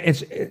 And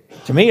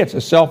to me, it's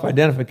a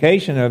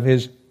self-identification of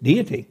his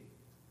deity.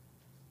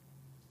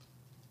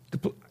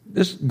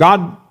 This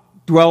God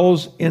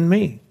dwells in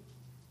me.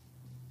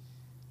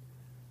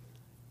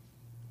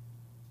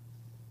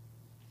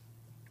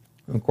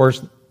 And of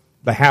course,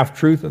 the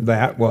half-truth of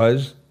that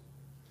was,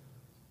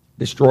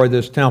 destroy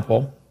this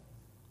temple.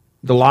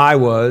 The lie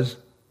was,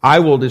 I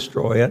will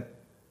destroy it.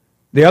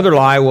 The other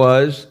lie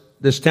was,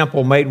 this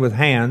temple made with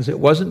hands. It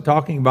wasn't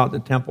talking about the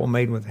temple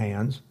made with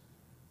hands.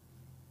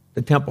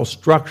 The temple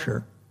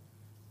structure.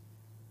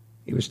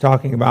 He was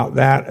talking about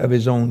that of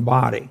his own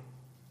body.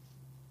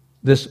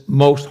 This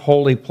most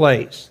holy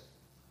place.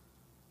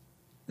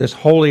 This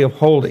Holy of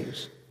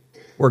Holies,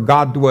 where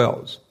God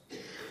dwells.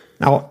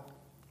 Now,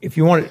 if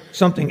you want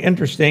something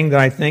interesting that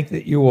I think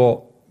that you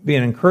will be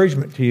an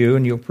encouragement to you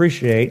and you'll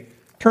appreciate,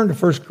 turn to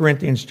 1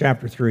 Corinthians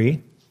chapter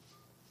 3.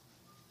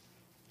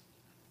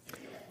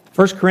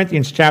 1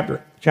 Corinthians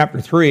chapter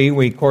 3,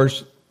 we, of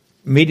course,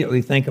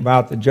 immediately think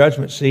about the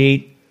judgment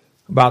seat,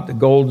 about the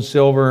gold and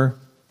silver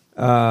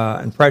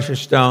and precious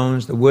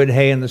stones, the wood,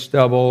 hay, and the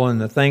stubble, and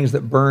the things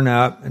that burn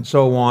up, and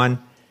so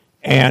on.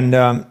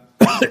 And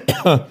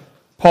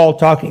Paul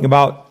talking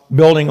about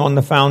building on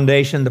the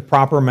foundation, the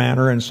proper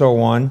manner, and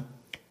so on.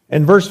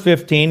 In verse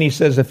 15, he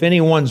says, if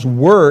anyone's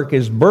work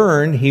is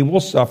burned, he will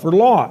suffer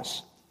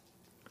loss.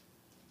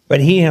 But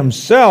he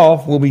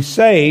himself will be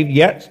saved,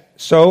 yet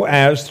so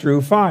as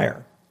through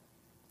fire.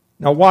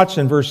 Now watch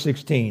in verse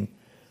 16.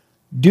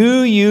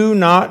 Do you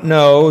not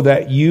know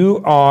that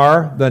you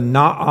are the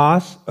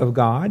naos of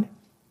God?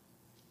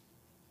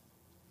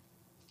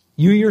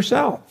 You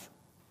yourself.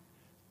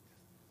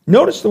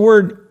 Notice the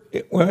word,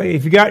 well,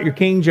 if you got your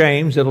King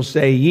James, it'll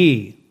say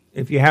ye.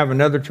 If you have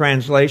another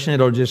translation,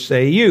 it'll just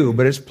say you,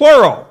 but it's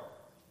plural.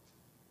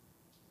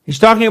 He's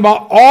talking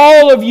about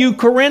all of you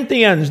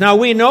Corinthians. Now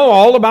we know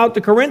all about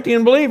the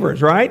Corinthian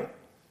believers, right?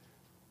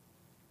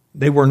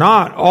 They were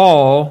not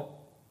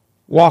all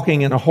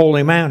walking in a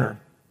holy manner.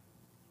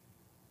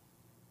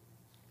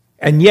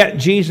 And yet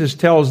Jesus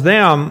tells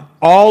them,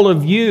 all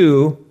of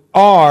you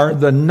are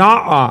the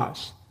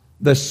naos,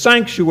 the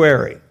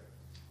sanctuary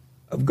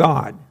of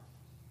God,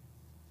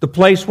 the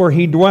place where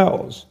he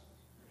dwells.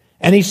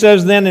 And he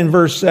says then in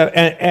verse 7,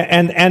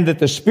 and that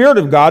the Spirit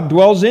of God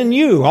dwells in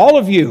you, all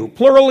of you,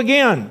 plural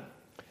again.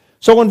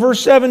 So in verse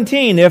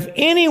 17, if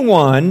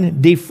anyone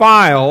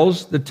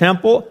defiles the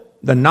temple,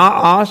 the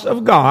naos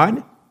of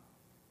God,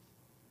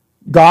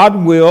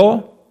 God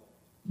will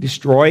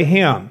destroy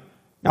him.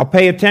 Now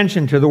pay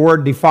attention to the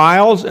word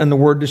defiles and the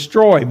word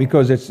destroy,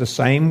 because it's the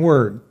same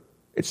word.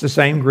 It's the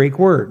same Greek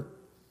word.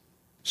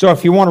 So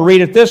if you want to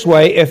read it this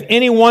way, if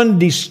anyone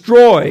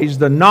destroys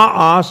the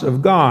naos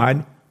of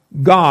God,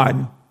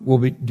 God will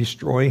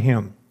destroy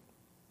him.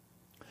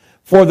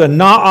 For the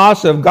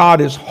naos of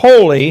God is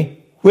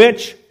holy,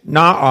 which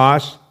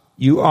naos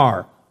you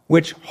are,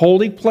 which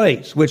holy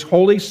place, which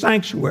holy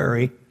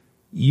sanctuary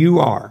you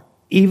are,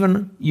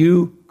 even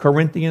you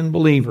Corinthian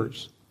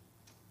believers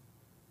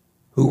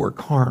who are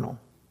carnal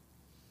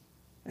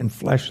and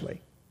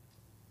fleshly.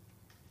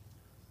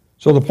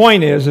 So the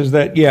point is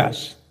that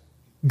yes,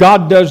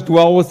 God does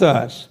dwell with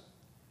us,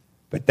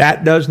 but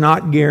that does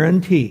not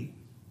guarantee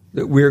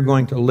that we're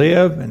going to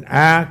live and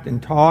act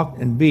and talk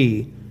and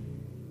be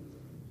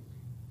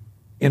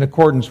in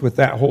accordance with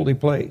that holy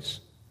place.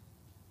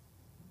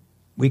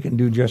 We can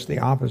do just the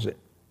opposite.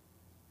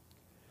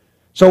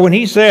 So when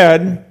he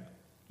said,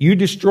 you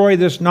destroy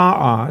this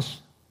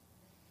naos,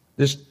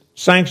 this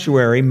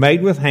sanctuary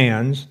made with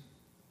hands,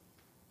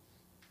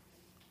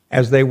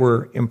 as they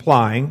were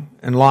implying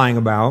and lying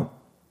about,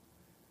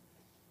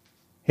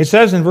 it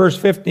says in verse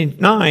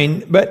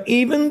 59, but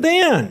even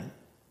then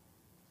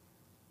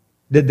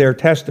did their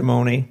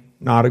testimony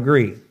not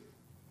agree.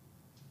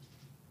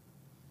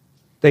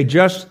 They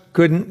just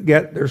couldn't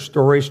get their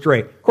story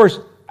straight. Of course,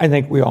 I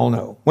think we all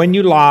know, when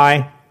you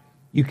lie,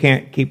 you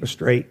can't keep a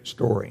straight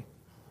story.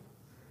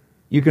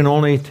 You can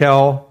only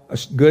tell a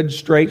good,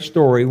 straight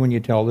story when you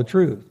tell the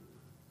truth.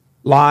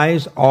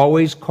 Lies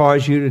always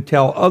cause you to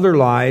tell other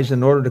lies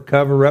in order to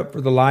cover up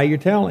for the lie you're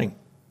telling.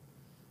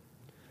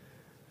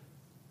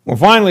 Well,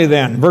 finally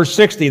then, verse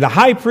 60, the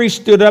high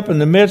priest stood up in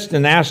the midst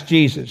and asked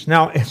Jesus.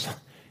 Now,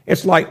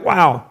 it's like,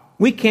 wow,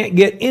 we can't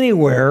get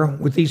anywhere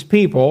with these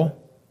people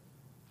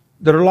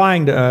that are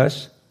lying to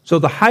us. So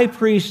the high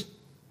priest,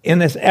 in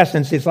this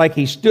essence, it's like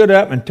he stood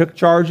up and took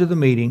charge of the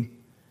meeting.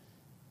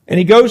 And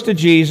he goes to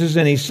Jesus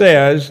and he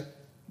says,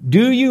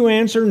 do you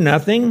answer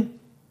nothing?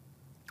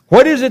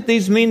 What is it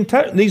these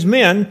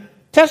men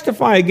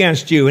testify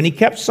against you? And he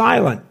kept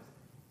silent,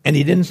 and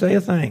he didn't say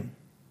a thing.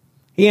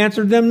 He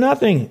answered them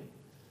nothing.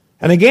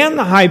 And again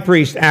the high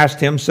priest asked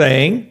him,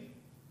 saying,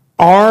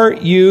 are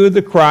you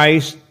the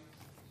Christ,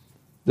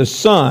 the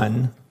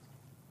Son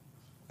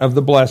of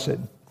the Blessed?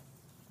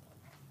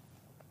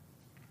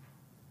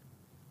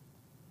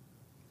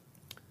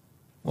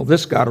 Well,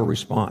 this got a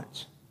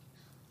response.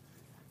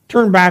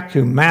 Turn back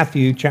to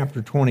Matthew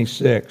chapter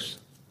 26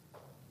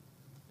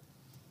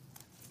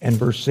 and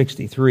verse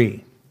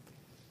 63.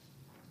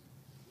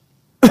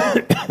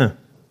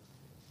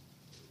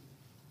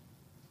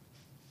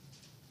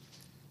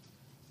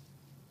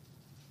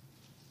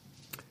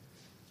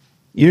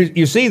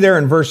 You see there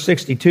in verse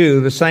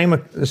 62, the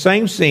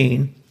same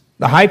scene.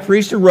 The high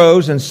priest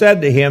arose and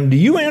said to him, do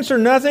you answer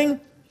nothing?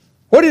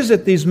 What is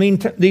it these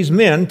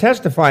men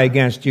testify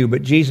against you?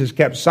 But Jesus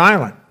kept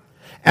silent.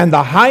 And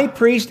the high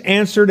priest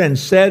answered and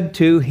said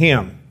to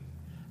him,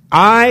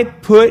 I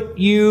put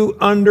you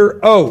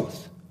under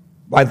oath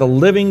by the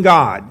living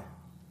God.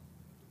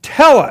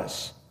 Tell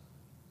us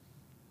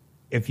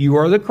if you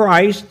are the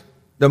Christ,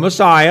 the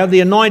Messiah,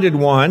 the anointed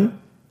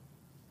one.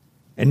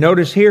 And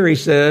notice here he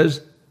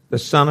says, the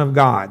Son of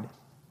God.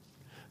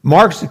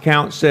 Mark's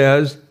account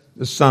says,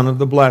 the Son of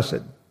the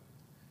Blessed.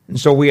 And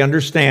so we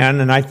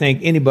understand, and I think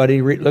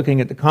anybody looking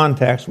at the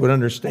context would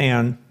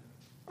understand,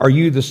 are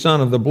you the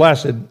Son of the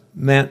Blessed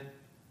meant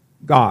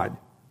God.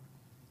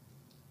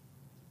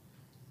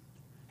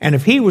 And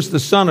if he was the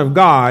Son of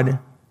God,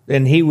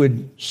 then he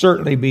would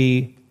certainly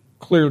be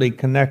clearly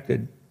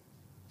connected.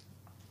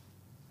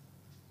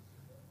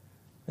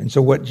 And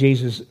so what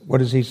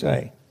does he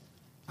say?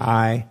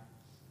 I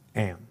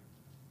am.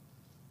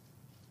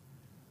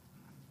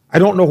 I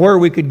don't know where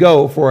we could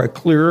go for a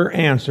clearer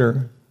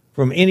answer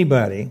from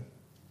anybody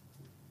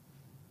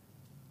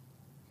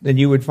than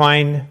you would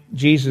find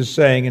Jesus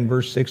saying in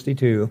verse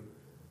 62,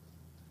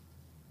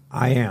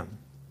 I am.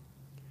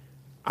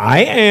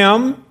 I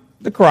am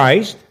the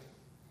Christ,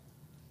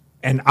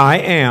 and I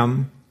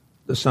am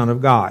the Son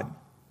of God,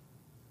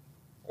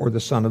 or the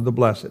Son of the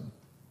Blessed.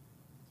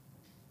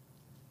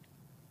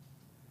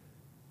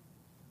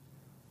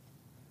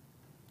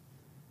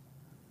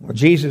 Well,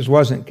 Jesus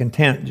wasn't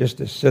content just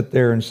to sit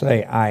there and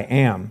say, I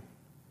am.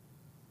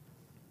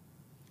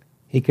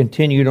 He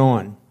continued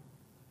on.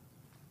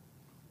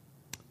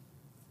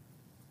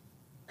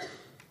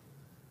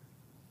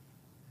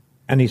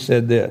 And he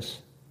said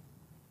this,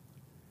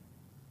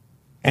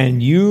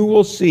 and you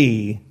will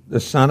see the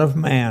Son of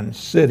Man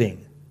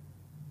sitting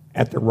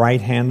at the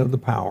right hand of the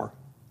power.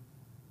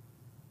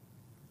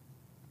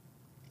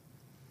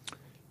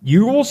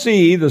 You will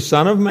see the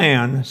Son of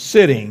Man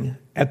sitting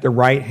at the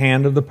right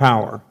hand of the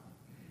power.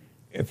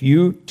 If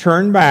you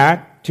turn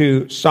back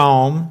to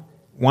Psalm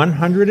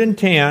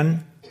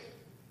 110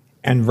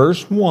 and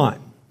verse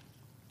 1,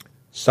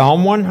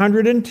 Psalm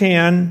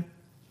 110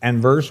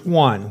 and verse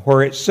 1,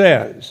 where it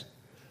says,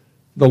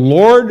 the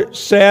Lord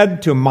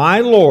said to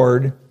my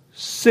Lord,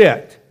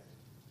 sit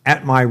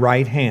at my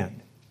right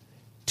hand,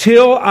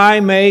 till I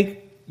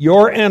make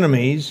your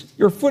enemies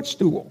your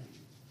footstool.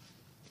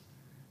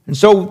 And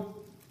so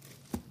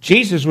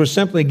Jesus was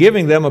simply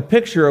giving them a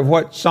picture of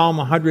what Psalm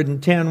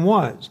 110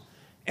 was.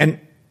 And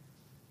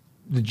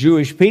the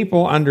Jewish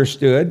people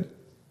understood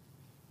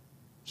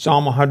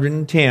Psalm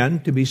 110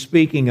 to be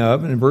speaking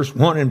of, and in verse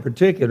 1 in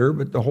particular,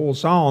 but the whole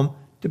psalm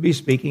to be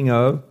speaking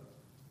of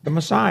the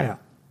Messiah,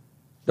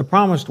 the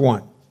promised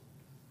one.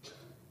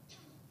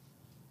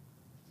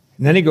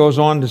 And then he goes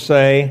on to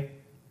say,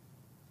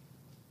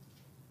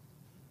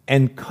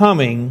 and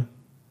coming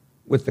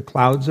with the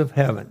clouds of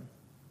heaven.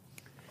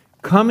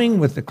 Coming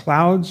with the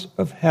clouds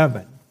of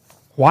heaven.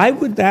 Why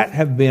would that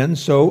have been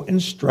so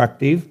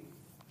instructive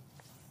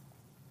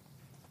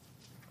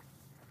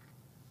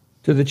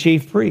to the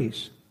chief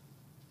priests?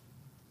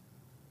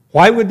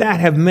 Why would that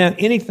have meant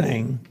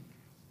anything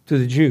to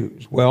the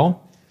Jews?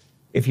 Well,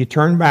 if you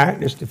turn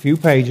back just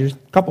a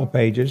couple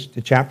pages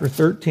to chapter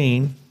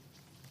 13,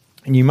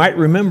 and you might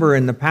remember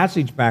in the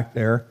passage back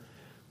there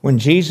when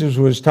Jesus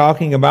was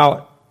talking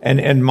about and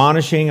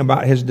admonishing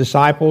about his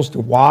disciples to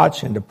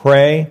watch and to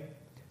pray,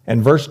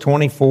 and verse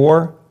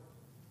 24,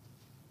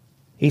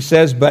 he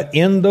says, but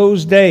in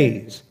those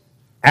days,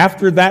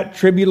 after that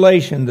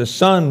tribulation, the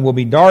sun will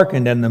be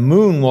darkened and the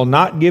moon will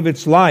not give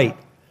its light.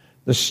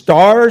 The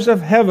stars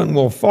of heaven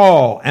will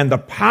fall and the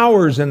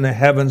powers in the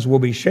heavens will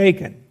be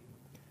shaken.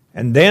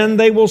 And then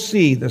they will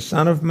see the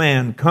Son of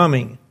Man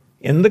coming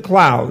in the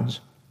clouds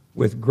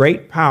with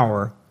great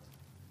power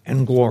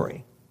and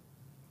glory.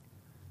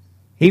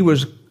 He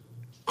was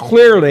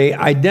clearly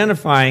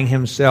identifying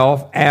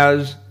himself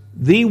as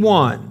the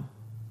one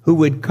who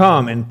would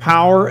come in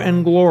power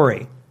and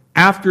glory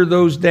after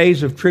those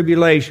days of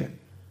tribulation.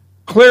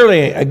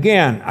 Clearly,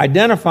 again,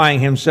 identifying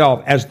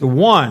himself as the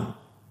one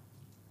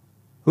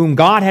whom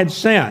God had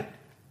sent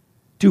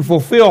to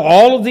fulfill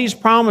all of these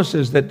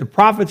promises that the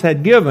prophets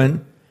had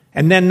given,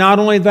 and then not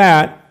only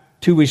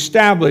that, to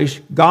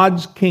establish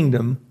God's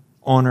kingdom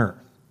on earth.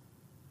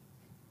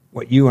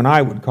 What you and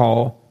I would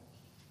call,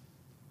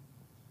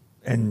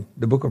 and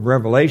the book of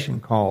Revelation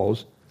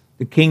calls,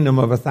 the kingdom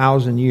of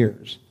 1,000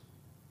 years,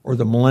 or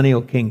the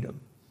millennial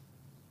kingdom.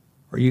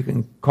 Or you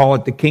can call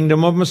it the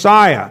kingdom of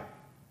Messiah,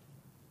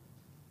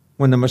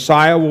 when the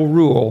Messiah will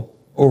rule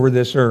over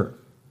this earth.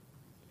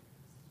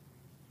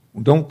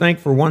 Don't think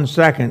for one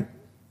second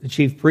the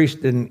chief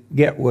priest didn't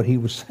get what he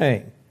was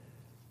saying.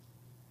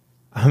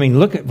 I mean,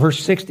 look at verse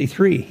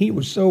 63. He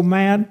was so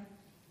mad.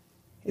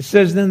 It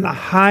says, then the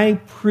high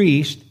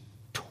priest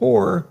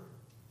tore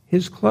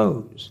his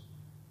clothes.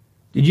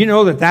 Did you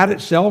know that that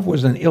itself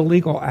was an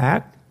illegal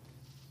act?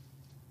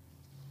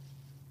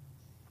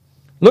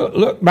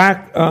 Look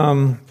back,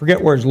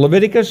 forget where it's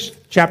Leviticus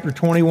chapter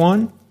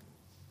 21.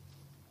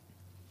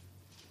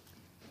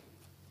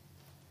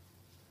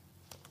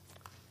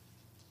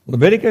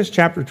 Leviticus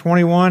chapter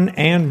 21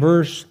 and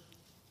verse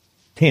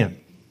 10.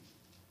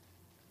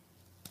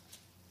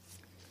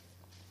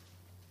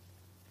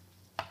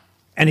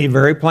 And he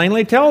very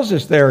plainly tells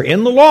us there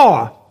in the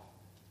law,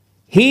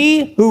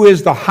 he who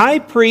is the high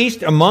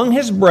priest among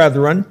his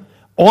brethren,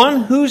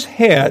 on whose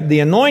head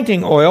the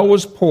anointing oil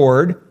was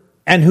poured,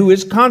 and who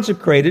is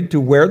consecrated to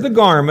wear the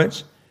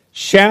garments,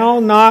 shall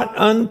not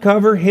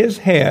uncover his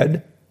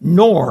head,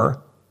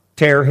 nor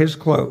tear his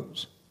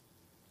clothes.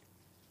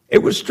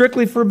 It was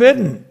strictly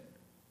forbidden.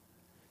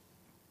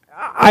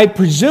 I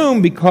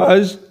presume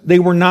because they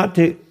were not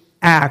to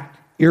act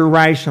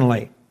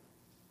irrationally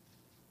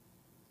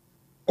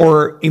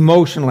or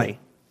emotionally.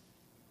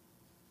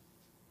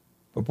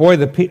 But boy,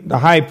 the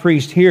high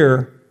priest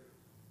here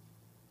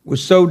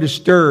was so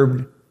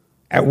disturbed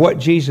at what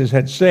Jesus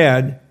had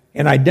said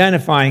in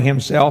identifying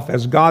himself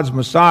as God's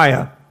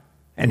Messiah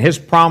and his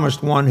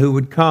promised one who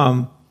would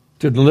come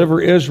to deliver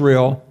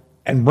Israel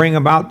and bring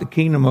about the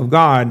kingdom of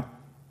God.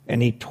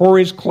 And he tore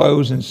his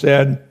clothes and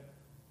said,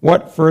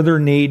 what further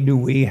need do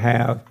we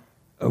have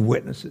of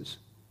witnesses?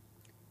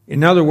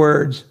 In other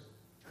words,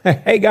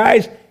 hey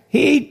guys,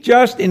 he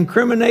just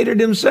incriminated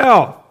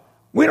himself.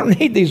 We don't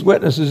need these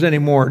witnesses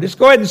anymore. Just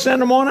go ahead and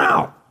send them on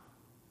out.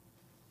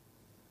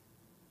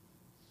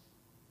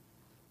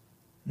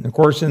 And of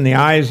course, in the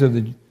eyes of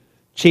the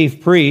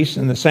chief priests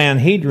and the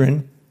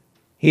Sanhedrin,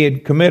 he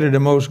had committed a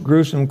most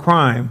gruesome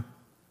crime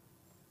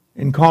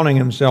in calling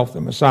himself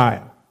the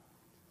Messiah.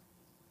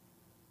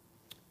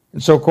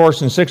 And so, of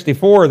course, in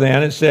 64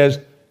 then, it says,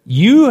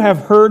 you have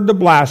heard the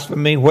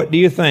blasphemy, what do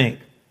you think?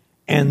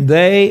 And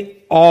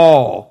they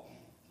all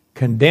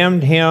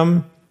condemned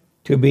him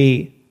to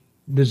be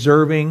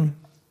deserving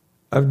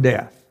of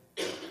death.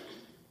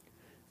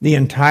 The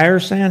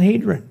entire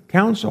Sanhedrin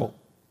council.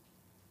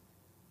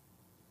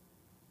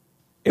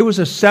 It was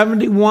a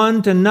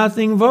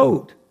 71-0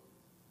 vote.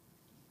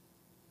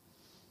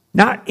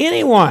 Not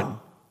anyone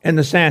in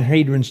the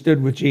Sanhedrin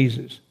stood with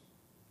Jesus.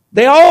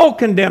 They all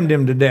condemned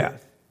him to death.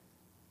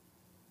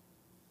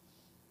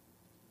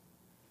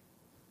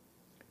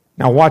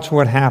 Now watch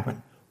what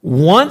happened.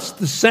 Once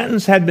the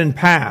sentence had been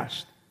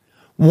passed,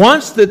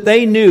 once that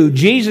they knew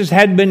Jesus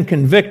had been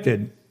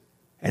convicted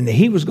and that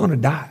he was going to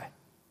die,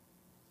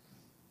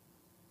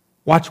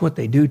 watch what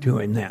they do to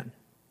him then.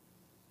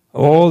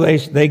 Oh,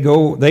 they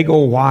go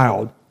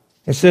wild.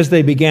 It says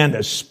they began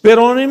to spit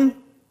on him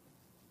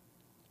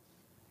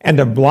and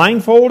to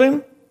blindfold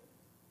him,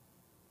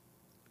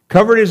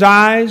 covered his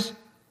eyes,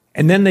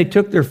 and then they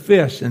took their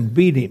fists and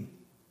beat him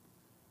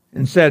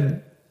and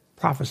said,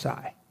 prophesy.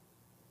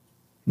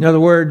 In other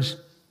words,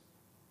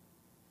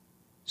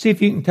 see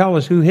if you can tell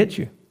us who hit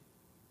you.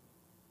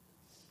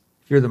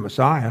 If you're the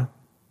Messiah,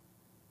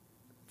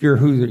 if you're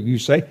who you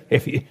say,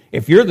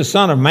 if you're the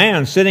Son of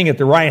Man sitting at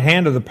the right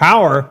hand of the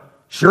power,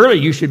 surely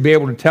you should be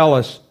able to tell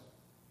us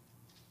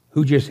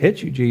who just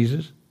hit you,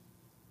 Jesus.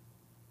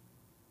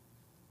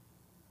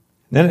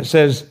 Then it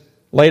says,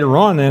 later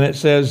on, and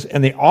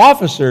the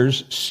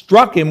officers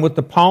struck him with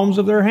the palms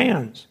of their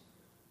hands.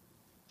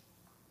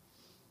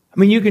 I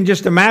mean, you can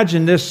just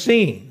imagine this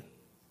scene.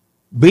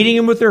 Beating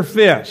him with their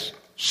fists,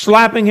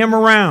 slapping him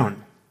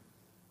around,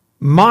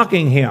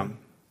 mocking him,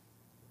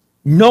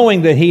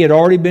 knowing that he had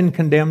already been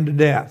condemned to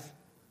death.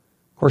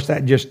 Of course,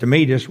 that to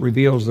me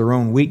reveals their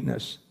own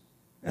weakness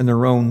and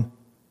their own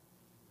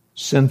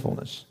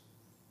sinfulness,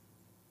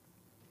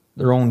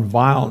 their own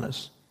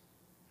vileness,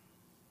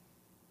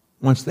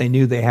 once they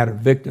knew they had a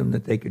victim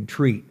that they could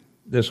treat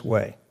this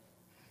way.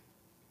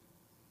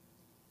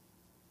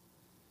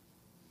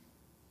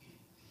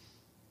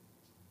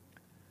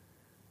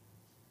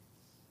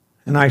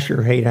 And I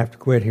sure hate to have to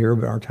quit here,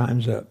 but our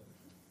time's up.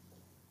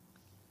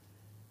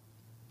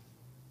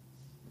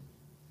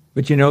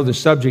 But the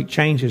subject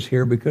changes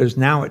here because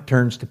now it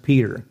turns to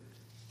Peter.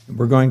 And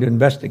we're going to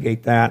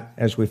investigate that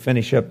as we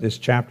finish up this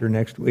chapter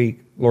next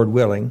week, Lord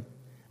willing.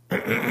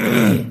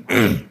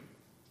 Maybe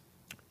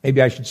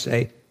I should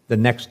say the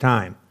next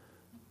time.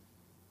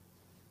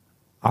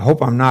 I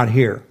hope I'm not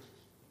here.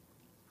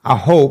 I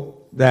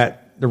hope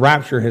that the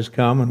rapture has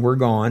come and we're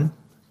gone.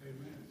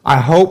 Amen. I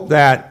hope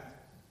that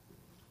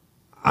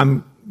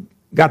I'm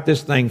got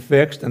this thing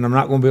fixed and I'm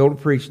not going to be able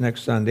to preach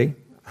next Sunday.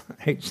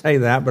 I hate to say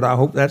that, but I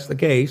hope that's the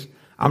case.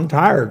 I'm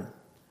tired.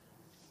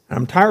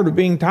 I'm tired of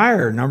being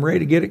tired, and I'm ready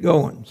to get it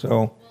going.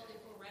 So,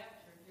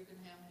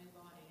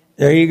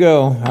 there you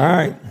go. All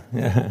right.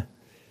 Yeah.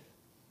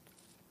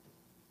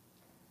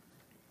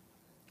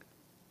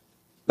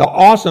 The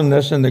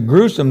awesomeness and the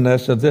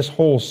gruesomeness of this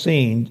whole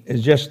scene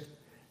is just,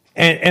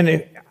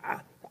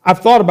 I've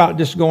thought about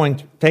just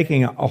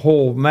taking a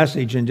whole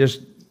message and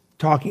just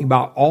talking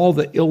about all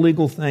the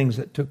illegal things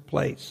that took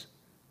place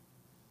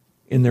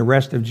in the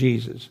arrest of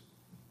Jesus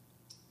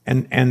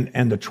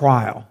and the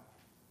trial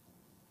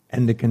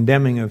and the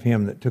condemning of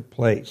him that took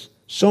place.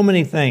 So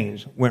many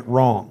things went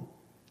wrong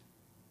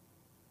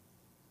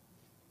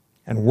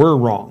and were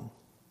wrong.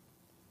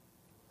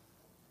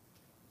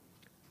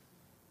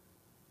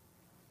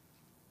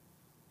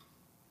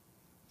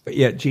 But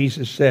yet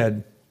Jesus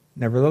said,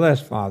 nevertheless,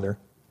 Father,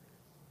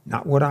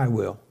 not what I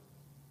will,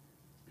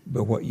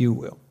 but what you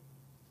will.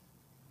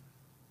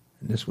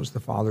 And this was the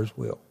Father's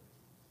will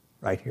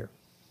right here.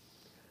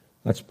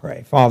 Let's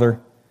pray. Father,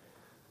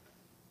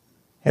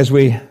 as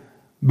we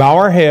bow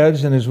our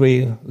heads and as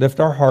we lift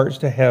our hearts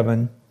to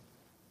heaven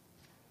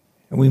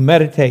and we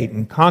meditate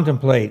and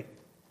contemplate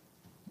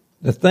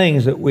the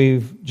things that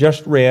we've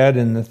just read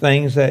and the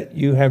things that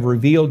you have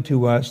revealed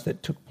to us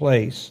that took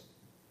place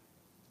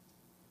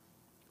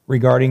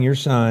regarding your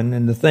Son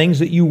and the things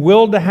that you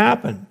willed to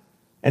happen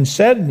and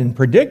said and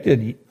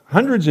predicted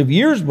hundreds of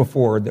years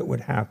before that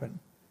would happen,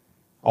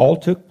 all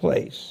took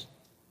place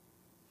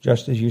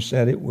just as you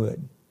said it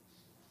would.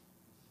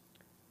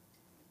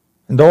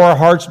 And though our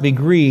hearts be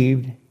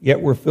grieved,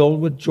 yet we're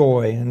filled with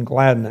joy and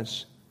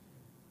gladness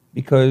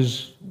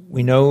because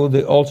we know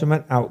the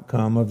ultimate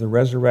outcome of the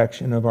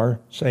resurrection of our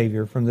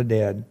Savior from the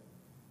dead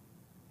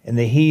and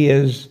that He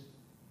is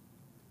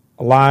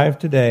alive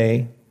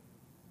today,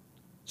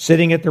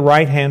 sitting at the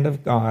right hand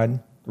of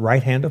God, the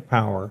right hand of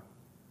power,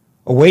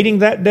 awaiting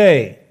that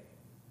day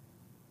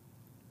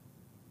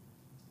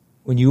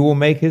when you will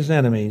make His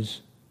enemies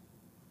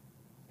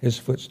His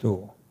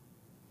footstool.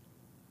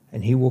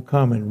 And He will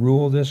come and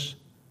rule this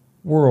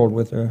world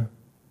with a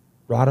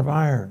rod of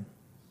iron.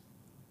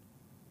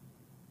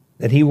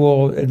 That He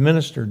will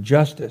administer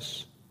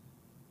justice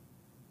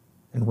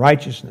and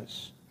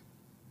righteousness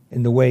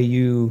in the way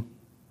you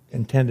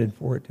intended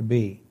for it to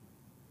be.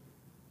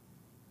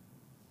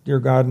 Dear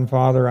God and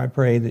Father, I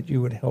pray that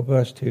you would help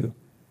us to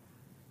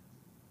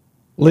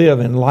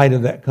live in light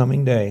of that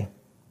coming day,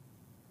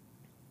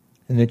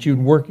 and that you'd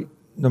work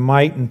the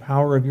might and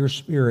power of your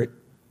Spirit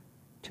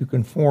to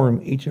conform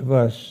each of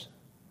us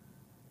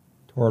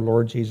to our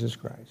Lord Jesus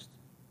Christ,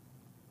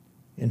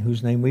 in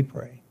whose name we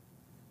pray.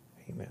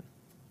 Amen.